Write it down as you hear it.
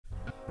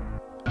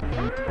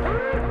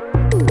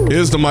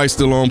Is the Mic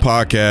Still On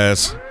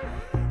podcast,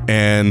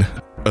 and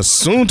a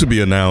soon to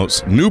be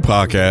announced new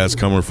podcast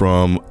coming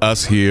from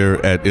us here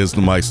at Is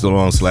the Mic Still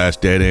On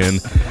 /Dead End.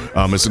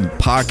 It's a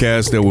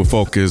podcast that will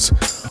focus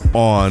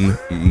on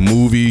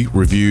movie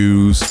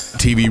reviews,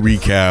 TV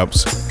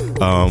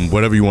recaps,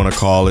 whatever you want to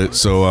call it.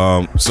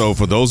 So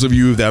for those of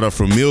you that are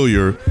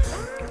familiar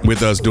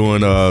with us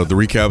doing the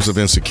recaps of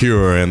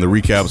Insecure and the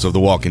recaps of The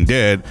Walking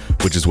Dead,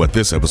 which is what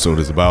this episode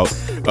is about,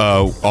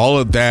 all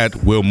of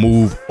that will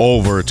move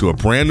over to a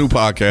brand new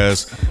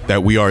podcast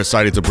that we are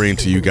excited to bring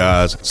to you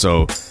guys.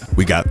 So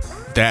we got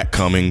that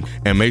coming,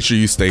 and make sure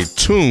you stay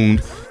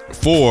tuned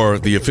for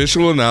the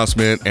official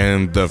announcement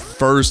and the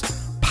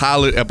first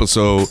pilot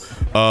episode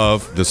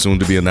of the soon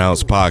to be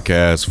announced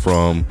podcast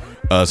from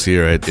us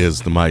here at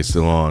Is the Mic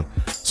Still On.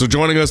 So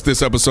joining us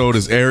this episode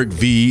is Eric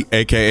V,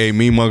 aka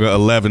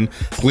MeanMuggah11.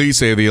 Please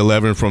say the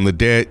 11 from the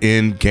Dead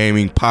End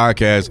Gaming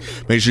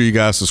Podcast. Make sure you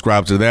guys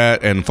subscribe to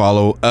that and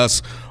follow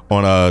us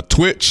on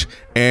Twitch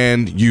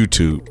and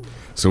YouTube.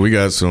 So we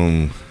got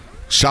some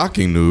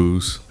shocking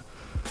news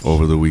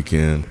over the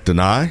weekend.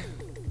 Danai?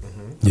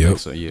 Yep.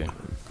 So yeah.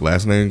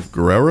 Last name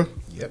Gurira?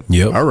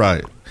 Yep. All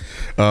right.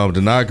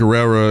 Danai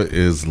Gurira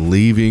is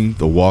leaving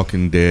The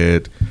Walking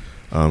Dead.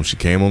 She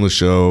came on the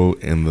show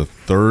in the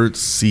third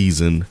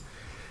season,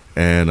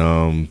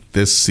 and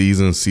this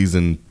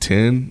season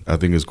 10, I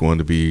think, is going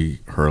to be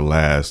her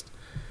last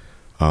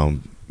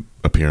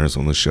appearance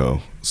on the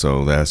show.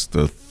 So that's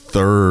the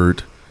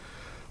third,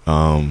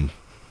 one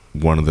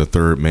of the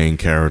third main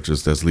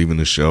characters that's leaving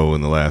the show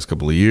in the last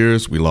couple of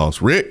years. We lost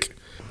Rick,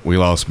 we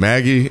lost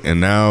Maggie, and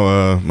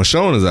now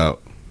Michonne is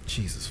out.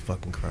 Jesus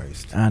fucking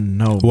Christ. I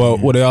know. Well,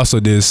 they also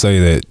did say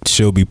that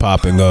she'll be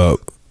popping up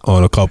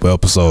on a couple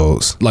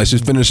episodes. Like,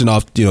 she's finishing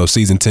off,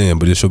 season 10,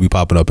 but she'll be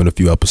popping up in a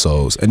few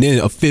episodes, and then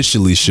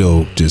officially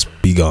she'll just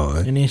be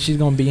gone. And then she's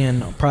gonna be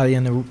probably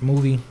in the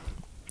movie.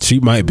 She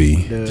might be.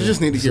 You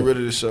just need to get rid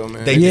of the show,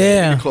 man. They need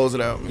to close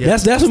it out, man.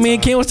 That's what me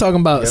and Ken was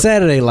talking about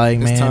Saturday. Like,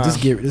 It's man, time. just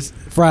get this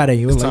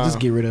Friday. It was like, just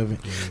get rid of it.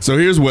 So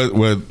here's what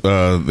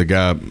the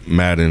guy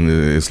Madden,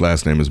 his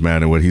last name is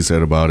Madden, what he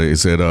said about it. He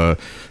said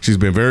she's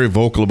been very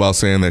vocal about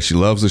saying that she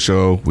loves the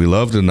show. We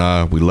love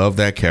Danai. We love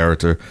that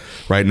character.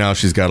 Right now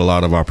she's got a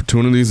lot of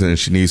opportunities and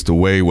she needs to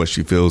weigh what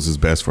she feels is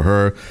best for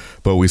her.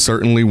 But we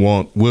certainly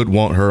would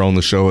want her on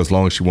the show as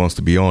long as she wants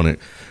to be on it.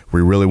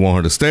 We really want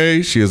her to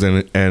stay. She is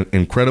an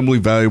incredibly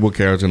valuable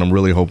character, and I'm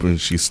really hoping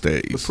she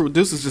stays. The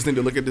producers just need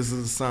to look at this as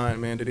a sign,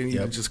 man, that they need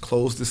to just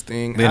close this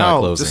thing They're out. not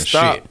closing just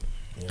stop. shit.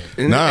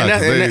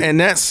 And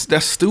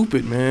that's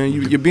stupid, man.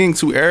 You're being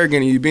too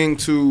arrogant, and you're being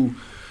too,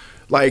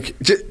 like,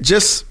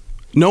 just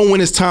know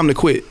when it's time to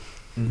quit.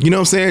 You know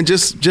what I'm saying?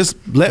 Just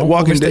let Don't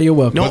Walking overstay Dead. your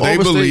welcome. But they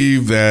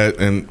believe that,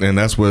 and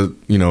that's what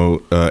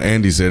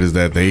Andy said, is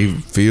that they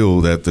feel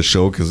that the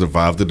show can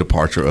survive the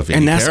departure of any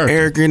And that's character.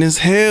 arrogant as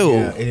hell.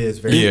 Yeah, it is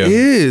very. Yeah. It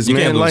is, you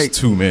man. can't lose Like,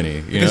 too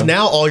many. Because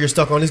now all you're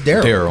stuck on is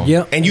Daryl.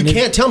 Daryl. And you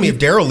can't tell me if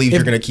Daryl leaves,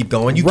 you're going to keep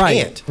going. You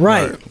can't.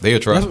 Right. They'll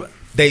try.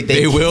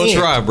 They will can't.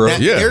 try, bro.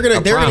 They're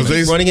gonna promise.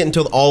 keep running it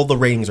until all the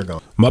ratings are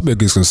gone. My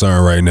biggest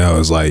concern right now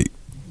is, like,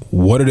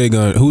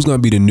 who's gonna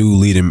be the new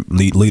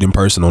leading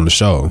person on the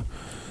show?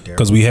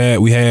 Because we had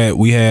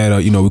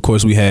of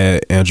course we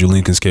had Andrew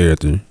Lincoln's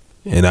character,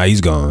 and now he's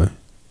gone.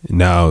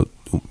 Now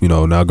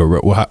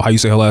Guerrero, how you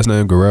say her last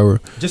name? Guerrero.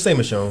 Just say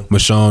Michonne.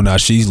 Michonne, now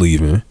she's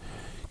leaving.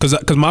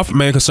 Because my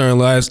main concern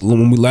last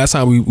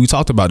time we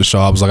talked about the show,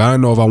 I was like, I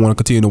don't know if I want to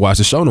continue to watch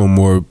the show no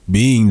more,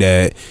 being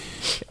that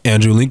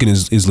Andrew Lincoln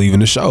is leaving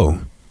the show.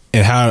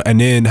 And how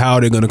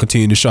are they going to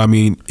continue the show? I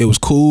mean, it was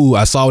cool.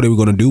 I saw what they were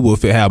going to do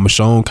with it, have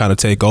Michonne kind of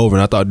take over,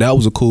 and I thought that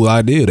was a cool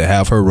idea to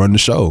have her run the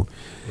show.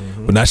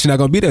 Mm-hmm. But now she's not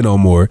going to be there no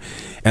more.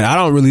 And I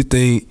don't really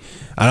think,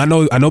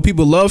 and I know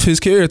people love his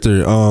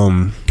character,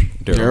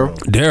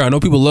 Daryl. I know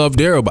people love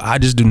Daryl, but I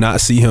just do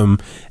not see him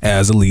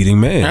as a leading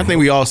man. I think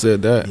we all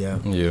said that.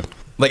 Yeah.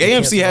 Like,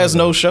 AMC has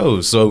no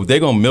shows, so they're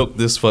going to milk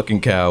this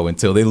fucking cow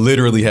until they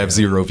literally have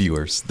zero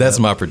viewers. That's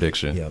my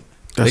prediction. Yep.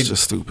 That's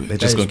just stupid. They're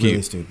just going to really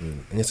keep.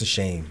 stupid. And it's a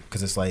shame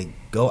because it's like,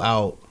 go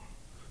out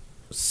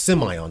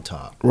semi on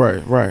top.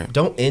 Right.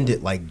 Don't end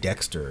it like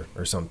Dexter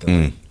or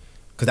something.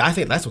 Because I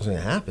think that's what's going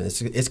to happen.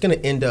 It's going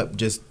to end up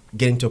just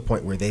getting to a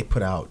point where they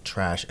put out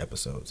trash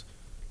episodes.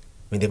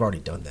 I mean, they've already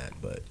done that,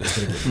 but it's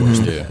going to get worse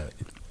than that.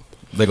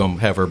 They're going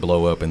to have her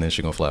blow up, and then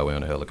she's going to fly away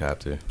on a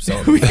helicopter.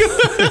 Something.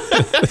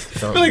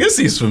 Like, this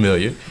seems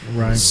familiar.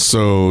 Right.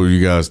 So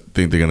you guys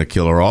think they're going to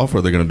kill her off,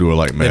 or they're going to do her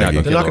like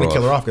Maggie? They're not going to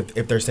kill her off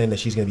if they're saying that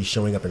she's going to be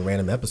showing up in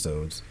random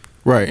episodes.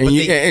 Right.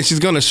 And she's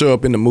going to show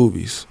up in the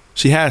movies.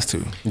 She has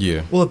to.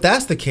 Yeah. Well, if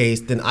that's the case,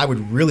 then I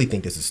would really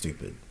think this is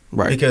stupid.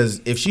 Right.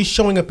 Because if she's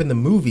showing up in the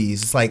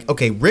movies, it's like,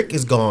 okay, Rick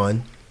is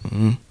gone.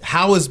 Mm-hmm.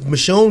 How is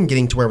Michonne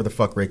getting to wherever the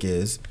fuck Rick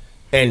is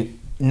and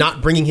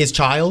not bringing his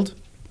child?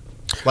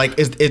 Like,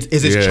 is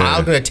his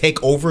child going to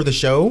take over the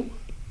show?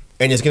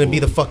 And it's going to be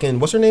the fucking,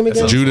 what's her name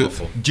again?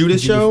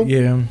 Judith show?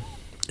 Yeah.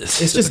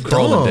 It's just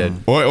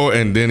dumb. Or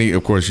and then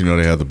of course,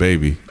 they have the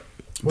baby,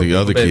 the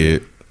other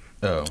kid.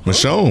 Oh.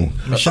 Michonne.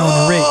 Michonne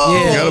and Rick.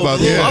 Forgot Yeah. about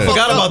I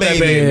forgot about that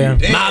baby. Yeah.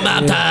 The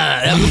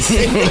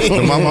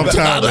mom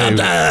time,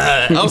 baby.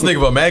 I was thinking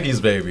about Maggie's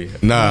baby.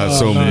 Nah,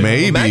 so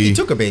Maggie maybe.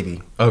 took a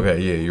baby. Okay,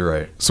 yeah, you're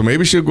right. So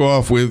maybe she'll go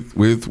off with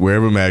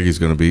wherever Maggie's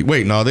gonna be.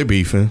 Wait, no, they're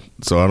beefing,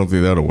 so I don't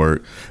think that'll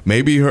work.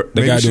 Maybe her.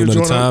 They maybe got to do she'll another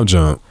join time up.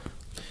 jump.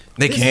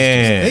 They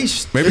can.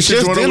 Maybe It's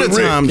she'll just join up dinner with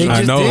Rick. time. They I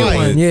just know. did but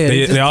one. Yeah,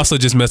 they also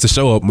just messed the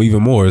show up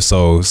even more.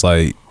 So it's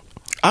like,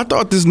 I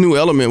thought this new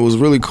element was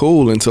really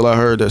cool until I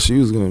heard that she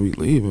was going to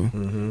be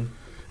leaving.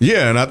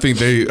 Yeah, and I think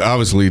they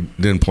obviously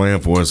didn't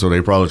plan for it, so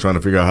they probably trying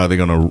to figure out how they're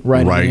gonna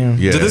Right, write. yeah.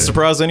 Yeah, Did this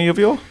surprise any of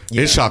y'all?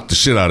 It shocked the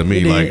shit out of me.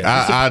 It did. Like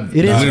I It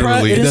didn't surprise-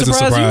 literally. it it didn't doesn't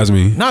surprise surprise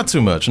me. Not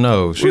too much.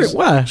 No. She's,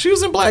 Why? She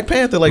was in Black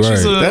Panther. Like Right.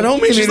 she's a. That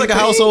don't mean she's like a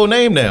anything. household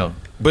name now.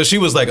 But she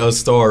was like a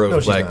star of No,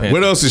 she's Black not. Panther.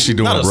 What else is she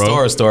doing, Not a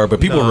bro? star, but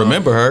people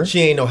remember her. She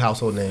ain't no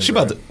household name. She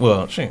about to.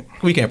 Well,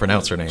 we can't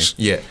pronounce her name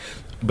yet.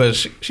 But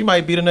she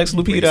might be the next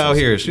Lupita out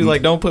here. She's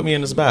like, don't put me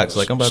in this box.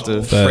 Like I'm about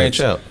to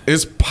branch out.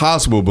 It's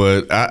possible,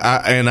 but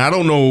I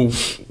don't know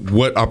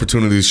what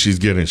opportunities she's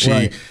getting. She,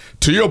 Right.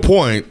 to your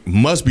point,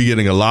 must be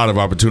getting a lot of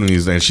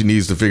opportunities, and she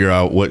needs to figure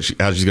out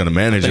how she's going to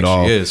manage I it think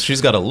all. she is. She's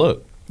got a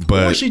look. Or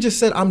But she just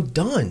said, "I'm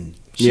done."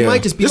 She Yeah.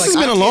 might just be This like, has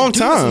been I a can't long do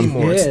this time.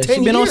 anymore. Yeah, It's 10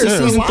 she's been on years since of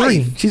her season life.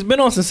 3. She's been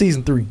on since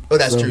season 3. Oh,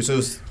 that's true. So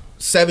it's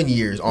 7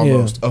 years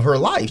almost of her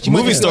life. She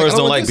might Movie just be stars I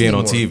don't want like this being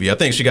on anymore. TV. I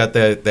think she got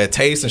that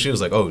taste, and she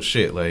was like, "Oh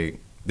shit! Like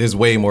there's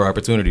way more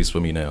opportunities for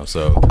me now."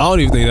 So I don't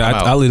even think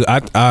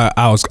that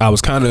I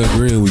was kind of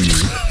agreeing with you.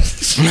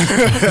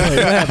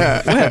 What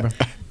happened?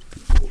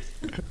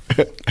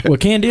 What,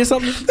 Ken did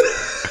something?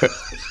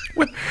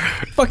 What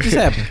the fuck just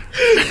happened?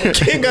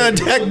 King got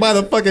attacked by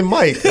the fucking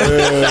mic.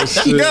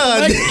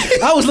 God.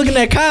 I was looking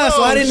at Kai,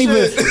 so I didn't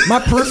even. My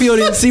peripheral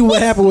didn't see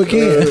what happened with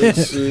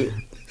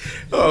Ken.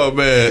 oh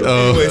man,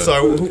 Anyway,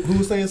 sorry. Who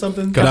was saying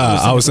something?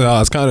 I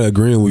was kind of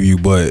agreeing with you,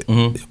 but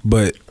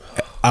what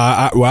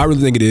I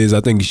really think it is, I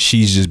think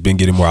she's just been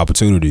getting more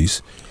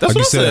opportunities. That's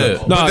like what you I said.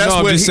 said. No, But that's no,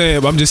 I'm what just he-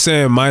 saying. I'm just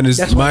saying.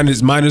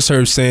 Minus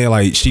her saying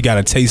like she got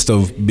a taste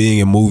of being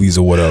in movies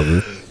or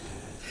whatever.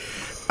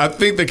 I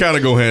think they kind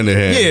of go hand in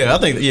hand. yeah, I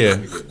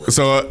think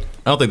So.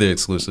 I don't think they're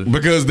exclusive.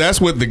 Because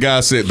that's what the guy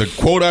said. The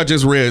quote I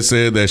just read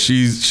said that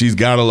she's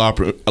got a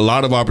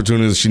lot of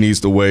opportunities. She needs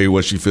to weigh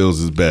what she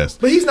feels is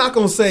best. But he's not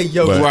gonna say,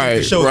 "Yo, Right,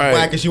 the show's right.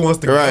 whack and she wants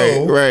to Right,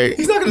 go." right.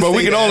 He's not gonna. But say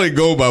we can that. only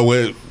go by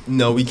what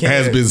No, we can't.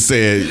 has been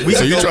said.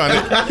 So you're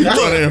trying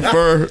to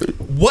infer.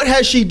 What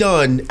has she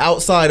done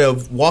outside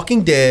of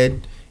Walking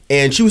Dead?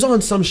 And she was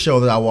on some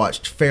show that I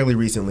watched fairly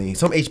recently,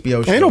 some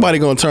HBO show. Ain't nobody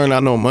going to turn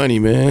out no money,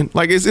 man.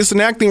 Like, it's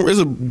an acting,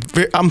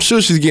 I'm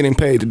sure she's getting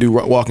paid to do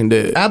Walking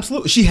Dead.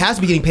 Absolutely, she has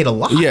to be getting paid a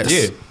lot. Yes.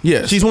 Yeah.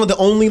 Yes. She's one of the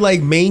only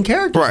like main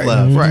characters right.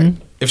 left. Right.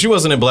 If she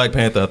wasn't in Black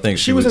Panther, I think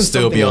she was would in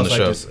still be on the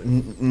show.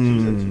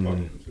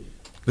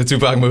 The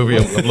Tupac movie.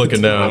 I'm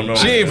looking down.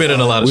 She ain't been in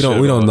a lot of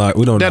shit. We don't That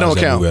knock don't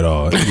count. movie at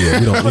all.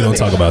 Yeah, we don't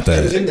talk about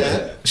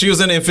that. She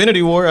was in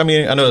Infinity War. I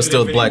mean, I know it's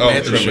still Black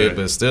Panther sure, shit, man.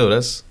 but still,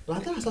 that's I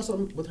thought I saw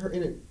something with her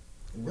in it.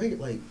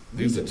 Like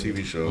These are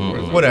TV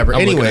shows. whatever. I'm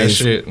looking at Anyways,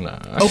 shit. Nah.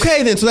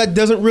 okay then. So that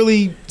doesn't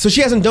really. So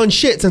she hasn't done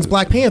shit since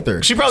Black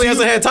Panther. She probably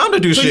hasn't had time to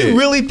do So shit. you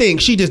really think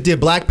she just did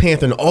Black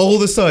Panther and all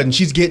of a sudden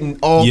she's getting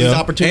all these Yeah.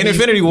 opportunities? And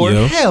Infinity War.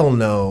 Yeah. Hell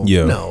no.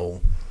 Yeah.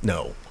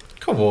 No.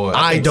 Come on.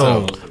 I think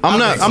don't. so.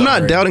 I'm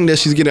not doubting that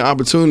she's getting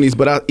opportunities,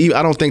 but I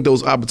don't think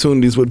those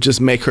opportunities would just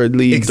make her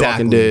leave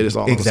Exactly. Walking Dead. Is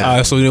all I'm Exactly. saying. All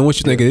right, so then what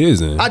you think it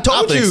is then? I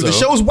told I think you the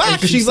so. show's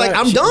whack. And she's like,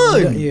 I'm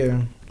done.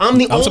 Yeah. I'm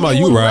the I'm only talking about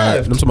you, one right?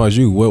 left. I'm talking about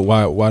you.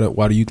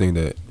 Why do you think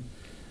that?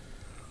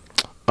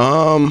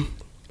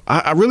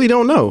 I really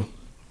don't know.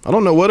 I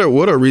don't know what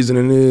her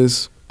reasoning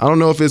is. I don't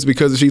know if it's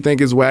because she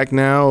think it's whack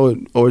now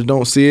or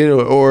don't see it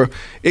or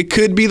it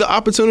could be the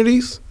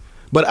opportunities,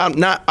 but I'm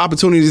not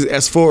opportunities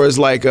as far as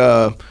like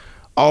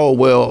oh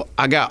well,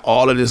 I got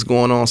all of this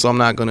going on, so I'm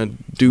not gonna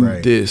do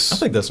Right. this. I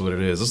think that's what it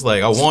is. It's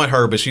like I want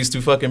her, but she's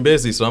too fucking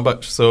busy. So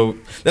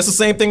that's the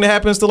same thing that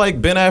happens to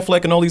like Ben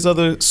Affleck and all these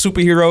other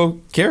superhero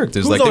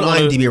characters. Who's like on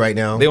IMDb right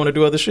now? They want to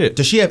do other shit.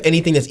 Does she have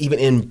anything that's even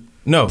in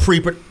No.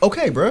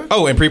 Okay, bro.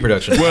 Oh, in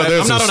pre-production.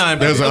 Well, I'm not on IMDb.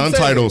 there's an I'm saying-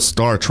 untitled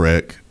Star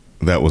Trek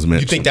that was You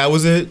mentioned. think that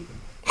was it?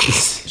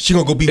 She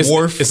gonna go be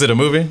Worf? Is it a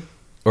movie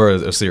or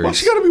a series? Why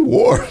she gotta be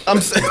Worf?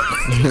 I'm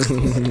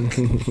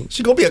saying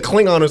she gonna be a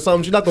Klingon or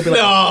something. She's not gonna be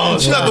like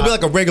she's not gonna be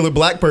like a regular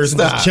black person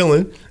just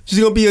chilling. She's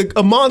gonna be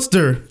a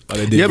monster.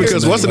 Yeah,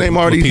 because what's the name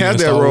already had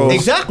that role.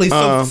 Exactly.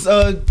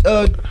 So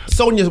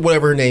Sonya,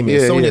 whatever her name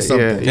is, Yeah, Sonya yeah,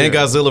 something. yeah. And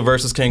Godzilla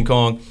versus King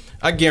Kong.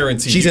 I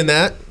guarantee She's you. in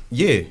that.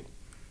 Yeah.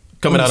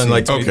 Coming out in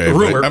like Okay,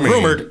 rumored, but, I mean,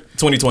 rumored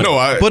 2020.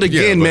 No, But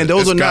again, man,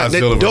 those are not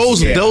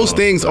those Yeah.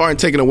 things aren't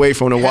taken away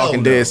from the Hell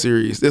Walking no. Dead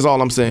series. That's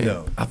all I'm saying.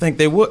 No. I think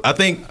they would. I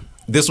think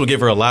this will give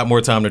her a lot more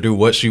time to do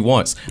what she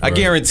wants. I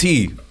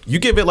guarantee. You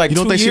give it like You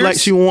don't 2 think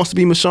years. she wants to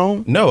be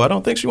Michonne? No, I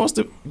don't think she wants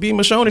to be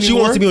Michonne anymore. She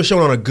wants to be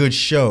shown on a good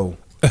show.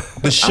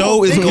 The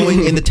show is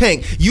going in the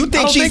tank. You think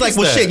don't she's think like, it's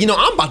well, that. shit,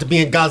 I'm about to be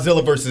in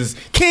Godzilla versus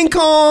King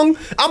Kong.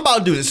 I'm about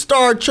to do this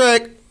Star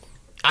Trek.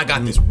 I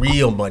got this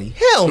real money.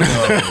 Hell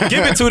no.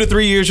 Give it 2 to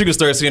 3 years, you can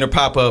start seeing her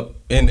pop up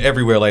in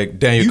everywhere like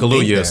Daniel You think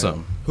Kaluuya or that?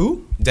 something.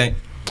 Who?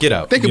 Get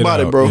out. Think Get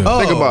about out, it, bro. yeah.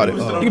 Think about it.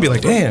 You can be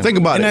like, damn. Think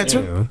about Isn't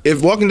it. that true?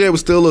 If Walking Dead was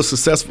still a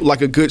successful,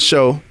 like a good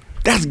show,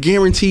 that's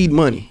guaranteed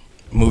money.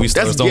 Movie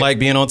stars That's don't get- like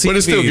being on TV. But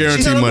it's still She's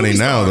guaranteed not a money movie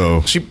now, star. though.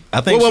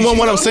 I think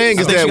What I'm saying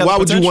is that why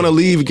would you want to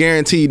leave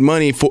guaranteed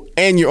money for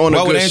and you're on Why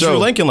a would good Andrew show?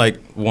 Lincoln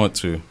want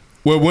to?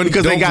 Well,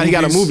 Because he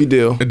got a movie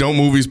deal. Don't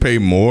movies pay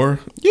more?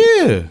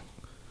 Yeah.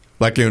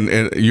 Like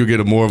in you get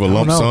a more of a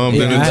lump know. sum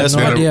Yeah, than I have no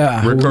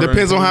idea. recurring?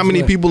 Depends on how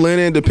many people in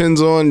it. Depends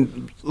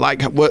on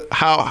like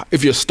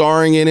if you're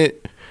starring in it.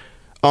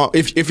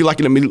 If you're like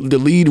in the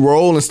lead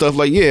role and stuff,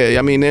 like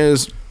I mean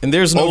there's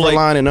no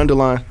overline and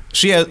underline.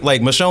 She has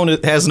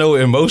Michonne has no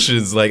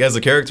emotions like as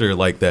a character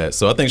like that.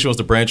 So I think she wants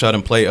to branch out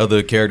and play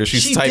other characters.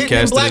 She's She didn't in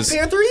typecast Black as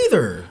Panther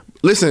either.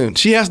 Listen,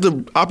 she has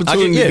the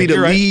opportunity to be the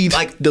you're right. lead,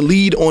 the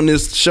lead on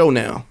this show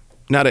now.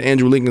 Now that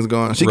Andrew Lincoln's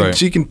gone, Right.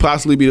 she can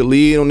possibly be the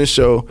lead on this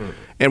show.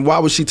 And why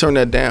would she turn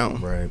that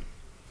down? Right.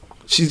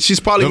 She's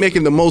probably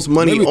making the most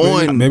money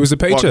on. Maybe it's a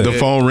paycheck. The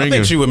phone I ringing.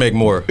 think she would make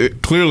more.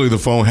 Clearly, the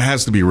phone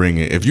has to be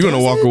ringing. If you're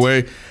gonna walk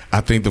away,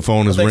 I think the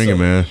phone is think ringing,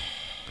 so. man.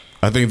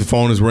 I think the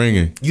phone is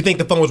ringing. You think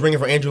the phone was ringing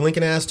for Andrew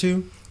Lincoln ass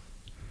too?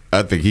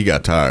 I think he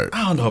got tired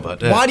I don't know about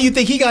that. Why do you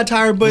think he got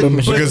tired? But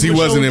because he Michonne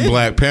wasn't in didn't?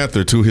 Black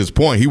Panther. To his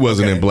point, he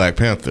wasn't Okay. in Black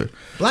Panther.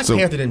 Black So,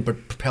 Panther didn't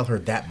propel her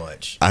that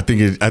much. I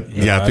think it. I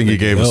think he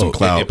gave her some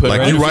clout. It put her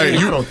Like in you're right.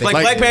 Infinity- You, I don't think-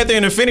 Black Panther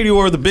and Infinity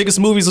War were the biggest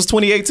movies of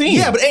 2018.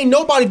 Yeah, but ain't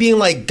nobody being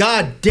like,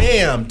 God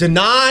damn,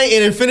 Danai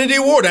in Infinity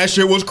War, that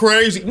shit was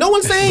crazy. No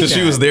one's saying that.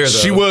 she was there though.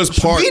 She was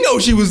part. We know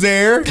she was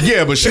there.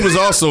 Yeah, but she was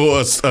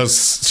also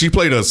she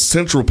played a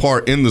central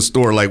part in the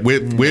story. Like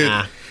with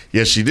Nah.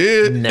 yes, she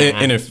did. Nah.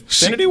 in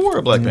Infinity War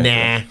or Black Panther.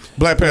 Nah.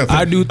 Black Panther.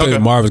 I do think Okay.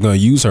 Marvel's gonna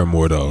use her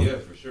more though. Yeah,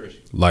 for sure.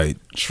 Like,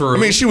 True. I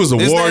mean, she was a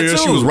Is that warrior.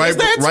 She too? was right Is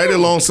that right too?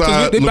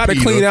 alongside. they about to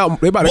Lupita. clean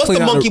out. They about to What's clean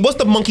the out. monkey? What's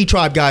the monkey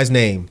tribe guy's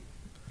name?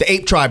 The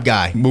ape tribe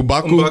guy.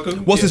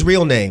 M'Baku. What's his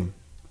real name?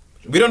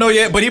 We don't know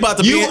yet, but he about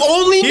to be. You in-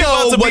 only he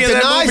about know to be what in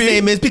that Danai's movie.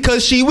 name is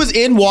because she was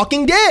in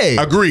Walking Dead.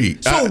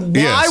 Agreed. So why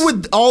Yes.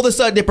 would all of a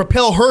sudden they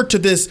propel her to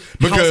this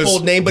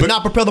household name, but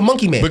not propel the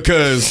Monkey Man?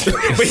 Because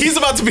But he's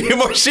about to be in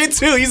more shit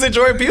too. He's in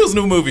Jordan Peele's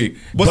new movie.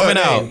 What's But-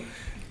 coming out?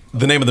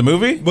 The name of the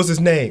movie? What's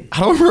his name? I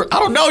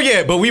don't know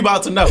yet, but we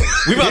about to know.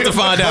 We about to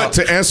find out.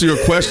 To answer your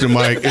question,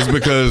 Mike, is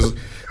because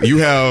you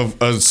have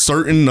a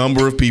certain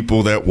number of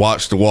people that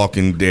watch The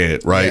Walking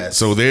Dead, right? Yes.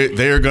 So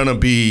they're gonna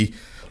be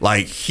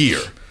like here,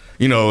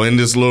 you know, in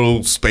this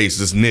little space,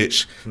 this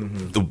niche.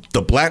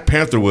 The Black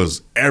Panther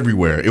was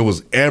everywhere. It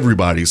was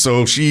everybody.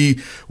 So she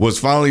was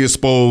finally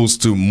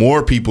exposed to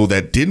more people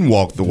that didn't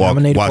watch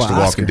Nominated The for an Walking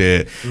Oscar.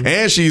 Dead,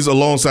 and she's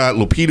alongside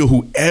Lupita,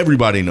 who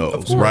everybody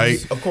knows, right?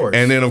 Of course.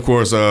 And then of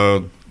course,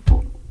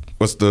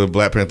 what's the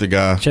Black Panther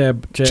guy?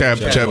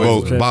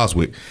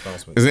 Boswick.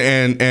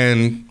 Boswick.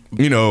 And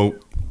you know,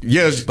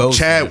 yes,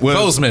 Chad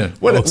was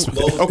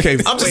Boseman. Okay,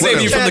 I'm just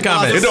saving you from the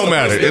comments. It don't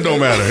matter. It don't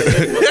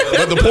matter.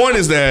 But the point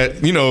is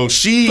that, you know,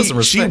 she Put some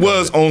respect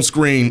was on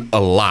screen a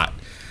lot.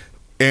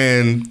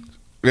 And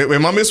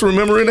am I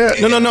misremembering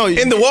that? No.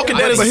 In The Walking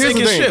Dead is a But here's the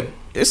sinking thing. ship.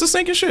 It's a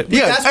sinking ship.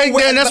 Yeah, That's hey,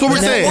 where- Dan, that's what we're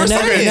and saying. that-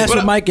 And that's But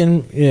what Mike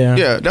and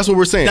Yeah, that's what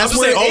we're saying. That's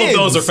where saying it all of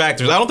those ends. are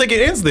factors. I don't think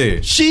it ends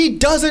there. She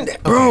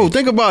doesn't. Bro,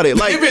 think about it.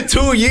 Like, Give it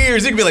 2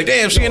 years, you can be like,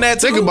 damn, she in that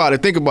too. think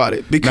about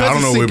it. Because Nah, I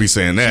don't know it's we'll be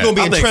saying that. She's gonna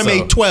be in I think Treme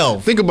so.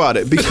 12. Think about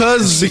it.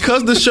 Because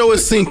the show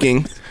is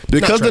sinking,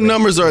 because the Trevor.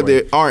 numbers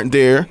aren't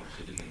there,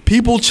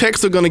 people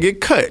checks are gonna get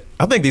cut.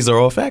 I think these are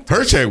all factors.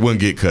 Her check wouldn't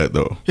get cut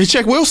though. His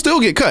check will still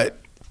get cut.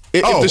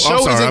 If Oh, the I'm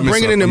show sorry, I isn't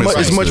bringing in as much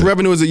misunderstood.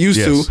 revenue as it used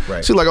Yes. to,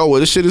 Right. she's like, oh well,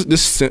 this ship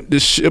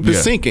is Yeah.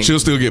 sinking. She'll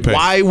still get paid.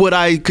 Why would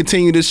I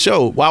continue this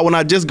show? Why would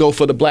I just go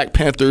for the Black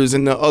Panthers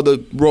and the other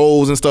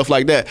roles and stuff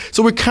like that?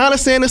 So we're kind of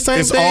saying the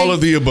same It's thing. all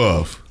of the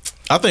above.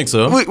 I think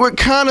so. We're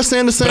kind of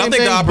saying the same But I think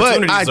thing. the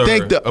opportunities but I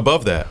think are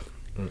above that.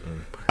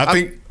 I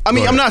think. I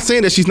mean, go I'm ahead. not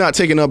saying that she's not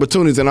taking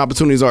opportunities and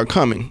opportunities aren't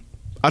coming.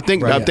 I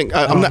think Right. I think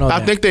I don't know I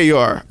that. think they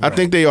are. I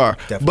think they are.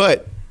 Definitely.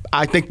 But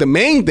I think the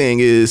main thing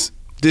is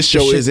this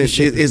show The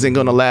shit- isn't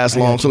going to last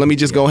long. So let me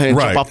just go ahead and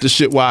Right. jump off the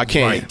shit while I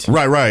can.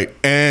 Right.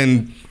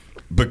 And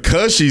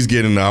because she's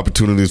getting the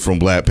opportunities from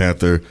Black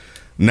Panther,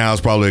 now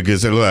it's probably a good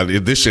say, look,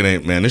 this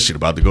shit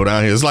about to go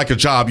down here. It's like a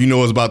job, you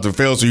know, it's about to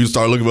fail, so you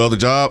start looking for other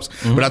jobs.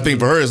 But I think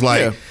for her, it's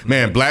like,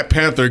 man, Black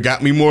Panther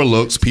got me more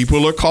looks.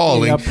 People are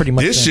calling. Yeah, pretty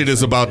much This that. shit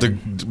is about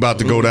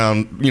to go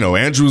down. You know,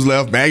 Andrew's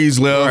left, Maggie's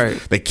left.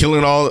 Right. They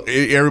killing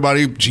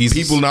everybody.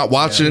 People not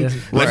watching. Yeah.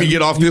 Let me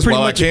get off this pretty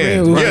while I much can.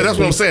 agree with Yeah, that's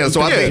what I'm saying.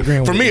 So I think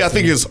agreeing for with me, what I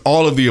think it's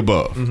all of the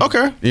above.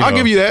 Okay, You I'll know,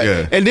 give you that.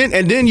 yeah.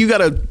 And then you got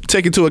to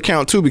take into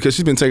account too because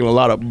she's been taking a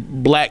lot of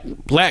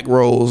black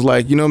roles,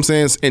 like you know what I'm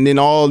saying. And then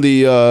all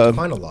the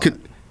Define a lot.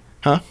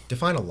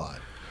 Define a lot.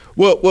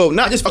 well,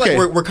 not I just feel okay.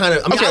 like we're kind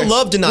of. I mean, I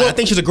love Danai. I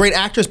think she's a great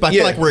actress, but I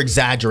feel like we're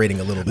exaggerating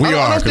a little bit. We I are,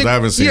 don't because think- I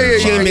haven't seen yeah, it.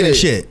 yeah, She ain't been in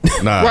shit.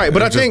 Nah, right,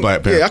 but I it's just think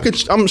Black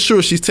Panther. I'm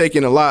sure she's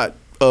taking a lot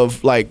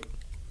of like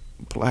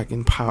black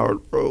empowered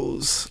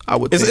roles. I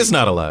would. It's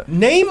not a lot.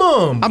 Name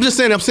them. I'm just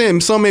saying. I'm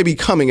saying some may be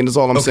coming, and that's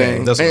all I'm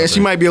saying. That's what I'm and she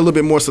saying. might be a little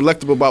bit more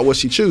selective about what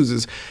she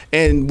chooses.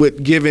 And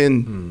with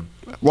given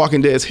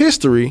Walking Dead's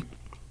history,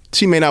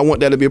 she may not want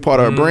that to be a part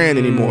of her brand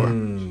anymore.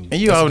 And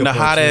you out in the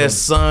hot ass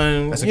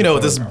sun, you know,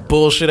 with this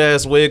bullshit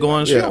ass wig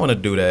on. She don't want to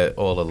do that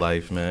all her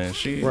life, man.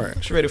 She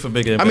ready for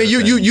bigger. I mean,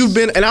 you've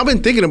been, and I've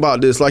been thinking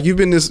about this. Like you've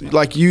been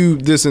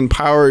this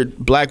empowered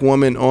black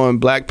woman on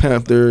Black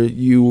Panther.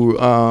 You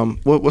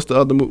what's the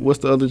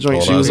other joint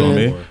All she was Eyes on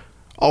in? Me.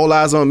 All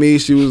Eyes on Me.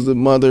 She was the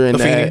mother in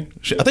that.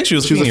 I think she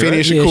was a Phineas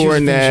Phineas, right? Shakur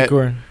in that.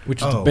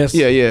 which is the best.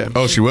 Yeah.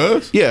 Oh, she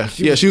was? Yeah,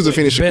 she was a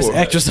Phineas Best Shakur.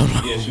 actress on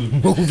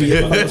the movie.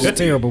 It was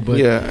terrible, but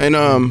Yeah,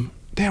 and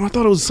damn, I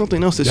thought it was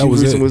something else that she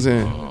was recently it. was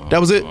in. That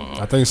was it.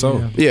 I think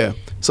so. Yeah.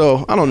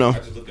 So I don't know.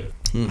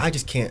 I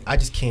just can't. I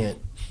don't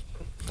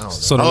know.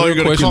 So the Oh, real you're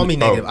gonna question, Call me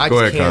negative. I go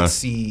just ahead, can't Con.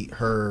 see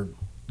her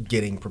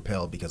getting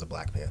propelled because of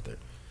Black Panther.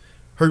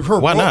 Her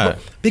Why role, not?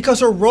 Because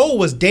her role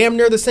was damn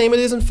near the same it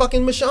is in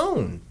fucking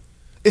Michonne.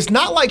 It's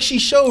not like she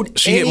showed.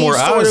 She hit any more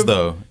sort eyes, of-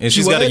 though. And She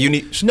she's got a what?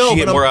 unique- No, she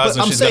hit but more I'm, eyes but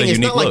and I'm she's got a saying it's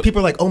unique not like look. people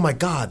are like, oh my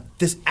god,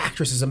 this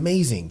actress is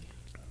amazing.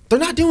 They're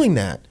not doing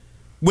that.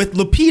 With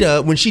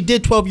Lupita, when she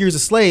did 12 Years a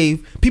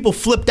Slave, people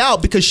flipped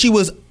out because she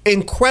was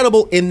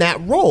incredible in that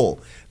role.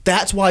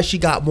 That's why she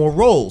got more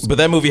roles. But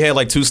that movie had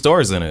like 2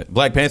 stars in it.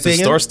 Black Panther Say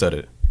again?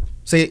 star-studded.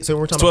 So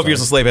we're talking 12 about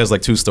Years a Slave has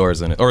like 2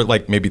 stars in it, or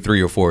like maybe 3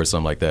 or 4 or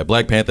something like that.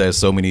 Black Panther has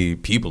so many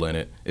people in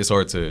it. It's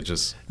hard to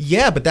just.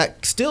 Yeah, but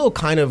that still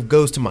kind of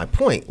goes to my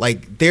point.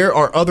 Like, there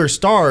are other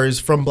stars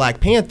from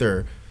Black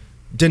Panther.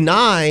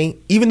 Danai,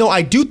 even though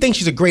I do think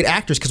she's a great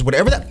actress, because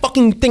whatever that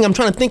fucking thing I'm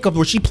trying to think of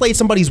where she played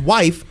somebody's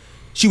wife,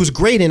 she was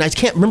great in. I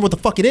can't remember what the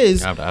fuck it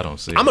is. I don't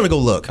see. I'm gonna go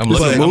look. I'm But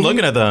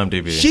looking at the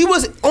IMDb. She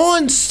was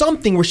on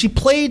something where she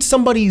played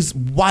somebody's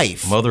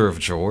wife. Mother of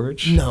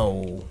George.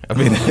 No. I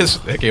mean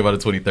that came out in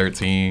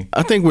 2013.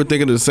 I think we're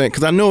thinking of the same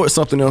because I know it's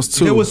something else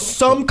too. There was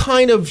some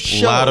kind of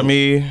show. Lie to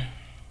me.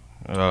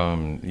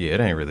 Yeah,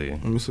 it ain't really.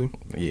 Let me see.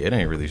 Yeah, it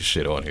ain't really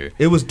shit on here.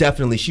 It was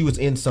definitely, she was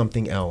in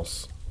something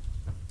else.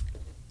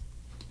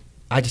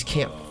 I just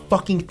can't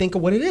fucking think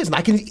of what it is. And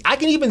I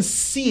can even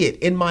see it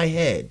in my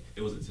head.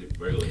 It was a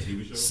regular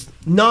TV show.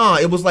 Nah,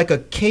 it was like a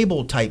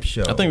cable type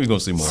show. I think we're gonna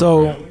see more.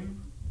 so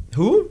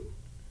Who?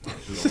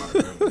 She was on my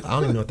family. I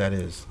don't even know what that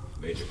is.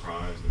 Major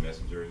Crimes, The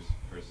Messengers,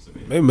 Princess of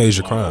Maybe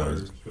Major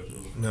Crimes.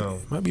 No,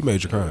 Might be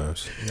Major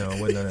Crimes. no,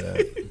 it wasn't none of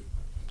that.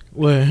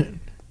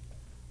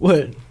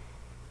 what?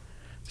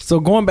 So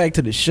going back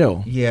to the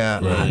show, Yeah,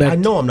 Right. I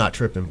know I'm not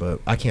tripping,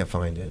 but I can't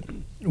find it.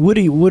 what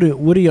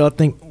do y'all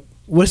think?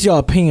 What's your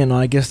opinion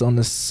on, I guess, on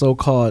the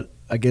so-called,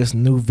 I guess,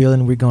 new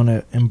villain we're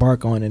gonna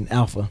embark on in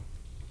Alpha?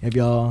 Have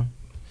y'all?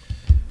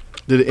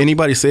 Did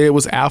anybody say it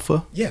was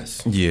Alpha?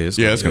 Yes. yeah,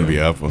 It's gonna be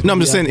Alpha. No, I'm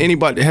just saying.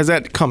 Anybody has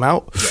that come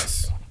out?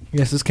 Yes.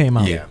 Yes, this came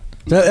out. Yeah.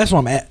 That's what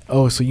I'm at.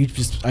 Oh, so you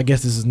just? I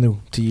guess this is new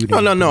to you.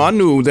 then. No. I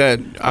knew that.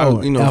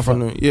 Oh, Alpha. From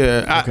the,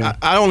 yeah. Okay.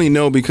 I only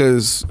know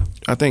because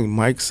I think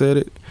Mike said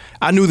it.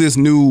 I knew this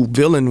new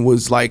villain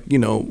was like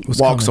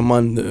walks coming.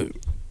 among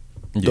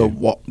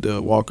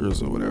the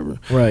walkers or whatever.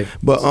 Right.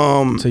 But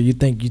So you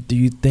think? Do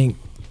you think?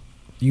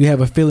 You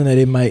have a feeling that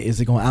it might? Is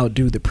it going to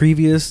outdo the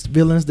previous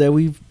villains that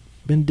we've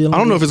been dealing? I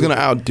don't know if with? it's gonna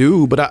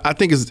outdo, but I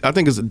think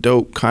it's a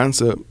dope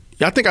concept.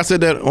 I think I said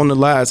that on the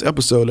last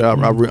episode. That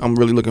I'm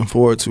really looking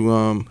forward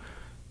to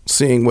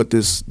seeing what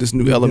this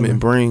new element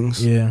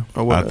brings. Yeah.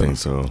 or I whatever. think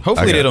so.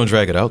 Hopefully they don't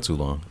drag it out too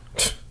long.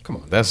 Come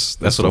on, that's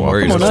what I'm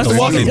worried Come on,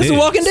 about. that's it's The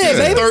Walking Dead,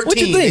 baby. What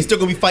 13. you They think? still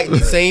gonna be fighting the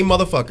same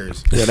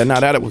motherfuckers.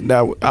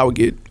 Yeah, I would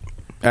get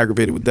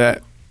aggravated with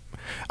that.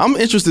 I'm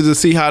interested to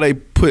see how they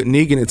put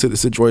Negan into the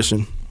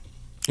situation.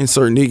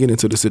 Insert Negan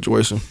into the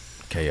situation.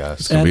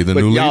 Chaos. It'll be the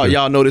But new y'all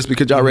leader. know this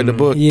because y'all read the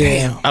book.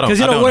 Yeah, I don't- because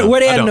I don't know.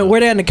 where they I at in don't where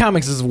they at in the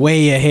comics is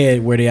way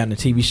ahead where they at in the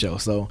TV show.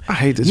 So I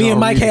hate that me y'all and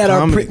Mike read the had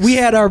comics. we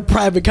had our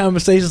private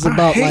conversations I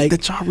about hate like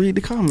that y'all read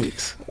the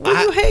comics. what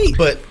do you hate?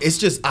 But it's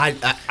just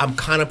I'm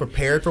kind of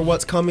prepared for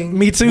what's coming.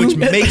 Me too. Which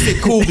makes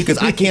it cool because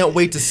I can't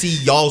wait to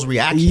see y'all's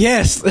reaction.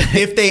 Yes,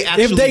 If they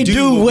actually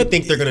do what we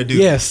think they're gonna do.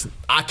 Yes,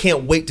 I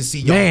can't wait to see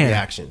y'all's Man.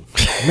 reaction.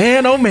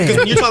 man, oh Because when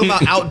man. you're talking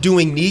about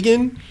outdoing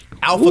Negan,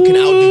 Alpha can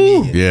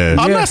outdo Negan. Yeah.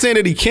 I'm Yeah. not saying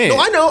that he can't.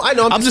 No, I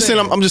know. I'm just saying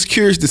I'm just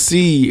curious to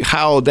see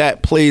how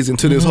that plays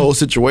into this whole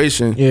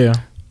situation. Yeah,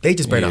 They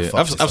just better Yeah, not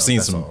fuck this I've up, seen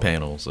that's some all.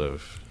 panels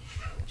of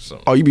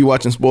Oh, you be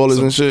watching spoilers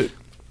and shit.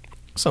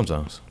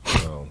 sometimes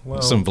Oh,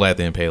 well. some Vlad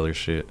the Impaler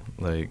shit.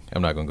 Like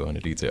I'm not gonna go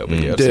into detail, but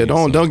yeah, I've Yeah, seen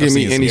don't some- give I've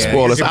me seen any some-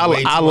 spoilers. you're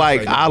way too I much like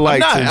right now. I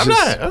like I'm to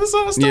not. just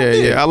That's not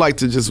yeah. I like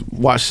to just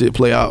watch shit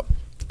play out.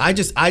 I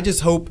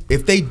just hope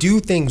if they do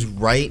things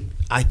right,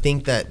 I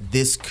think that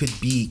this could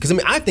be because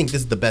I think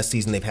this is the best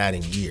season they've had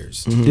in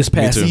years. this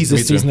past too. season, Me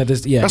this too. season that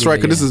this That's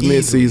right, because this is Easily.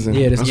 mid-season.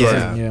 Yeah, this That's is right.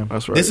 mid-season, yeah.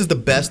 That's right. This is the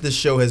best this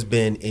show has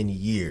been in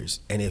years,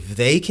 and if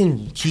they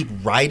can keep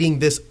riding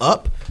this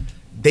up,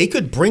 they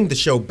could bring the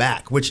show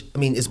back. Which I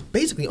mean is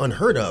basically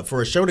unheard of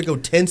for a show to go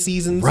 10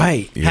 seasons,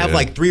 Right. Have Yeah.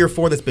 like 3 or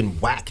 4 that's been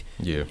whack,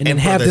 Yeah. And then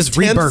for have the this 10th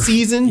rebirth.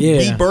 season, Yeah.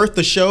 rebirth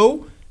the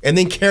show. and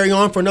then carry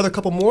on for another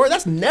couple more.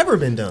 That's never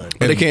been done.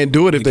 But they can't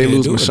do it if they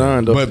lose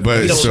Michonne, though. But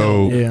don't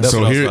so know. Yeah. That's so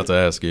what I was here, about to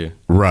ask you.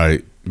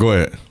 right? Go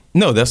ahead.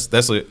 No, that's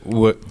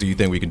what do you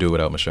think we can do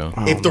without Michonne?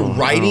 If the I don't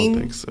writing,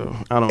 think so.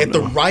 I don't if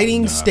know. the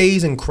writing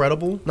stays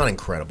incredible, not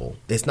incredible.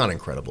 It's not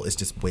incredible. It's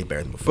just way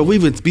better than before. But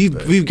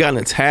we've gotten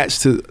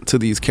attached to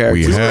these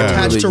characters. We have. over the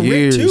Attached to Rick,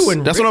 years. too,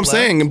 and That's Rick what I'm left.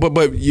 saying. But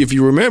if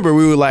you remember,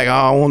 we were like, oh,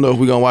 I don't know if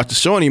we're gonna watch the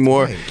show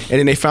anymore. Right. And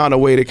then they found a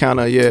way to kind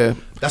of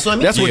That's what I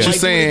mean. That's what Yeah. you're Might do it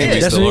saying. again.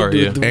 That's still what are, it-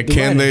 yeah. the And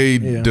can they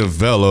writing. Yeah.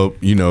 develop,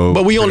 But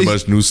we pretty only-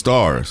 much new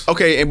stars?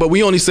 Okay, but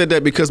we only said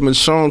that because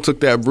Michonne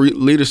took that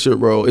leadership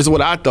role. Is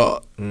what I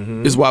thought.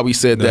 Is why we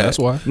said Yeah, that. that's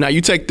why. Now you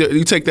take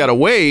that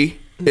away.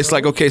 It's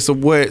like, okay, so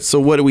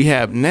what do we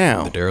have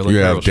now? Daryl and You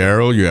have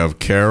Carol. Daryl, you have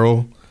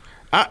Carol.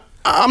 I'm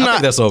I not.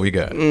 think that's all we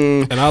got.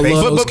 And I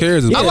love those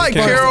characters. I like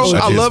Carol. Carol. I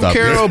I did love stop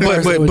Carol,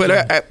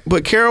 there.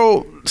 but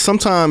Carol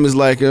sometimes is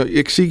like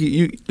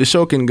the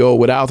show can go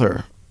without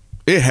her.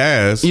 It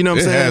has, You know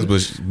what I'm it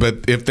has, but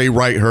if they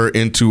write her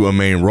into a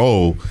main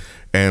role,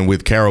 and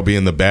with Carol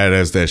being the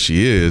badass that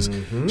she is,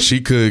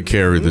 she could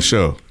carry the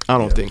show. I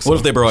don't think so. What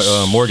if they brought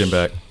Morgan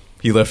back?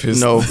 He left his.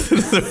 No,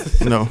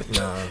 no,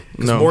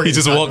 no, Morgan- He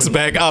just walks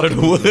back out of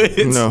the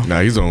woods. no.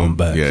 Nah, he's on.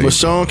 back. Yeah, he's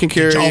Michonne can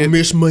carry Y'all it.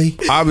 miss me.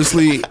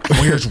 Obviously,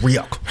 Where's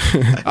Rick?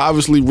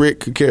 obviously Rick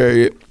could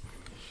carry it.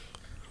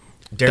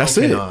 Daryl That's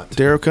cannot. it.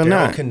 Daryl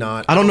cannot.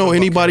 cannot. I don't know about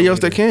anybody Carol else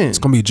that either. can. It's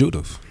gonna be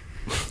Judith.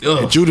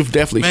 Ugh. Judith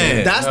definitely Man.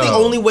 can. That's the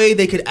only way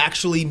they could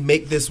actually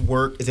make this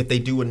work is if they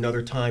do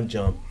another time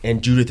jump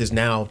and Judith is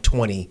now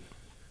 20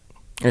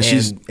 And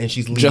she's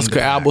leading Jessica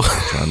the pack. Alba.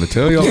 trying to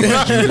tell y'all.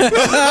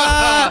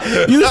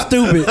 You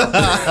stupid.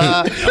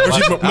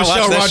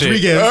 Michelle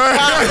Rodriguez.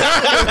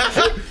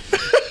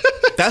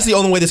 That's the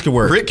only way this could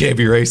work. Rick can't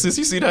be racist.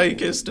 You see how he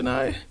kissed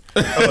Danai?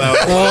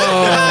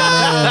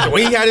 The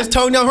way he had his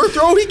tongue down her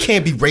throat, he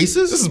can't be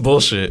racist. This is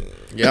bullshit.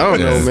 Yeah, I don't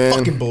know, man.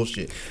 Fucking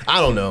bullshit.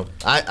 I don't know.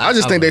 I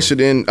just think they should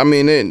end. I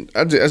mean,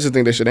 I just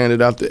think they should end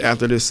it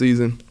after this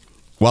season.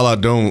 While I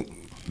don't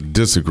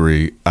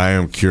disagree, I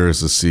am curious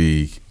to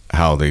see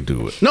how they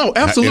do it. No,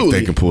 absolutely. If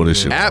they can pull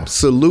this shit off.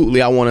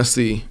 Absolutely, I want to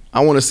see.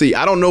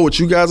 I don't know what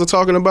you guys are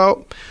talking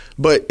about,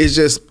 but it's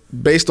just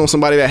based on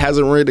somebody that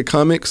hasn't read the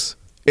comics.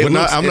 I'm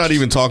not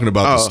even talking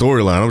about the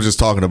storyline. I'm just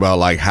talking about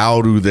like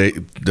how do they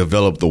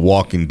develop The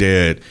Walking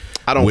Dead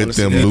I don't with wanna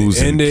see them that.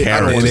 losing And they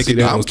characters. can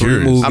do I'm those 3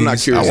 curious. movies. I'm not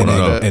curious and about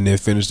then, that. and then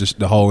finish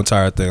the whole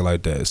entire thing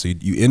like that. So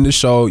you end the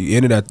show, you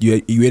end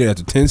it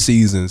after 10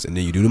 seasons, and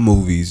then you do the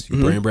movies. You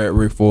bring back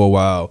Rick for a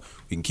while.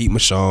 We can keep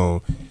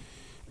Michonne,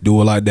 do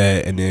it like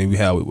that, and then we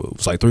have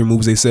it's like 3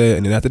 movies they said,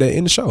 and then after that,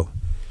 end the show.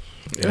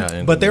 Yeah,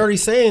 and But they're already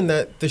saying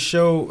that the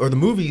show or the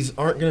movies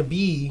aren't going to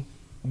be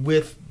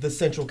with the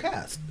central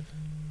cast.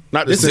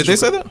 Not the Did they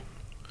say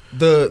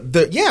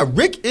that?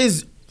 Rick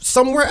is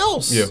somewhere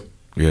else. Yeah.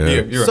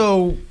 You're right.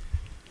 So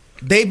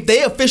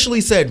they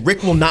officially said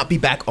Rick will not be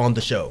back on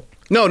the show.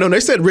 No, they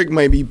said Rick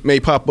may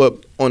pop up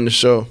on the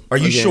show. Are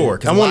you again. sure?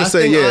 'Cause I the want to last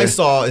say thing yeah. I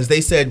saw is they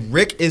said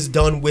Rick is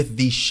done with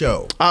the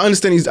show, I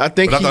understand. I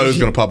think But I thought it was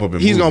gonna pop up in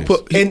He's gonna movies.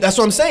 put. and that's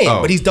what I'm saying. Oh.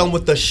 But he's done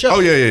with the show. Oh,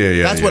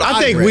 yeah. That's what I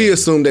think read. we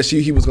assumed that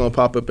he was gonna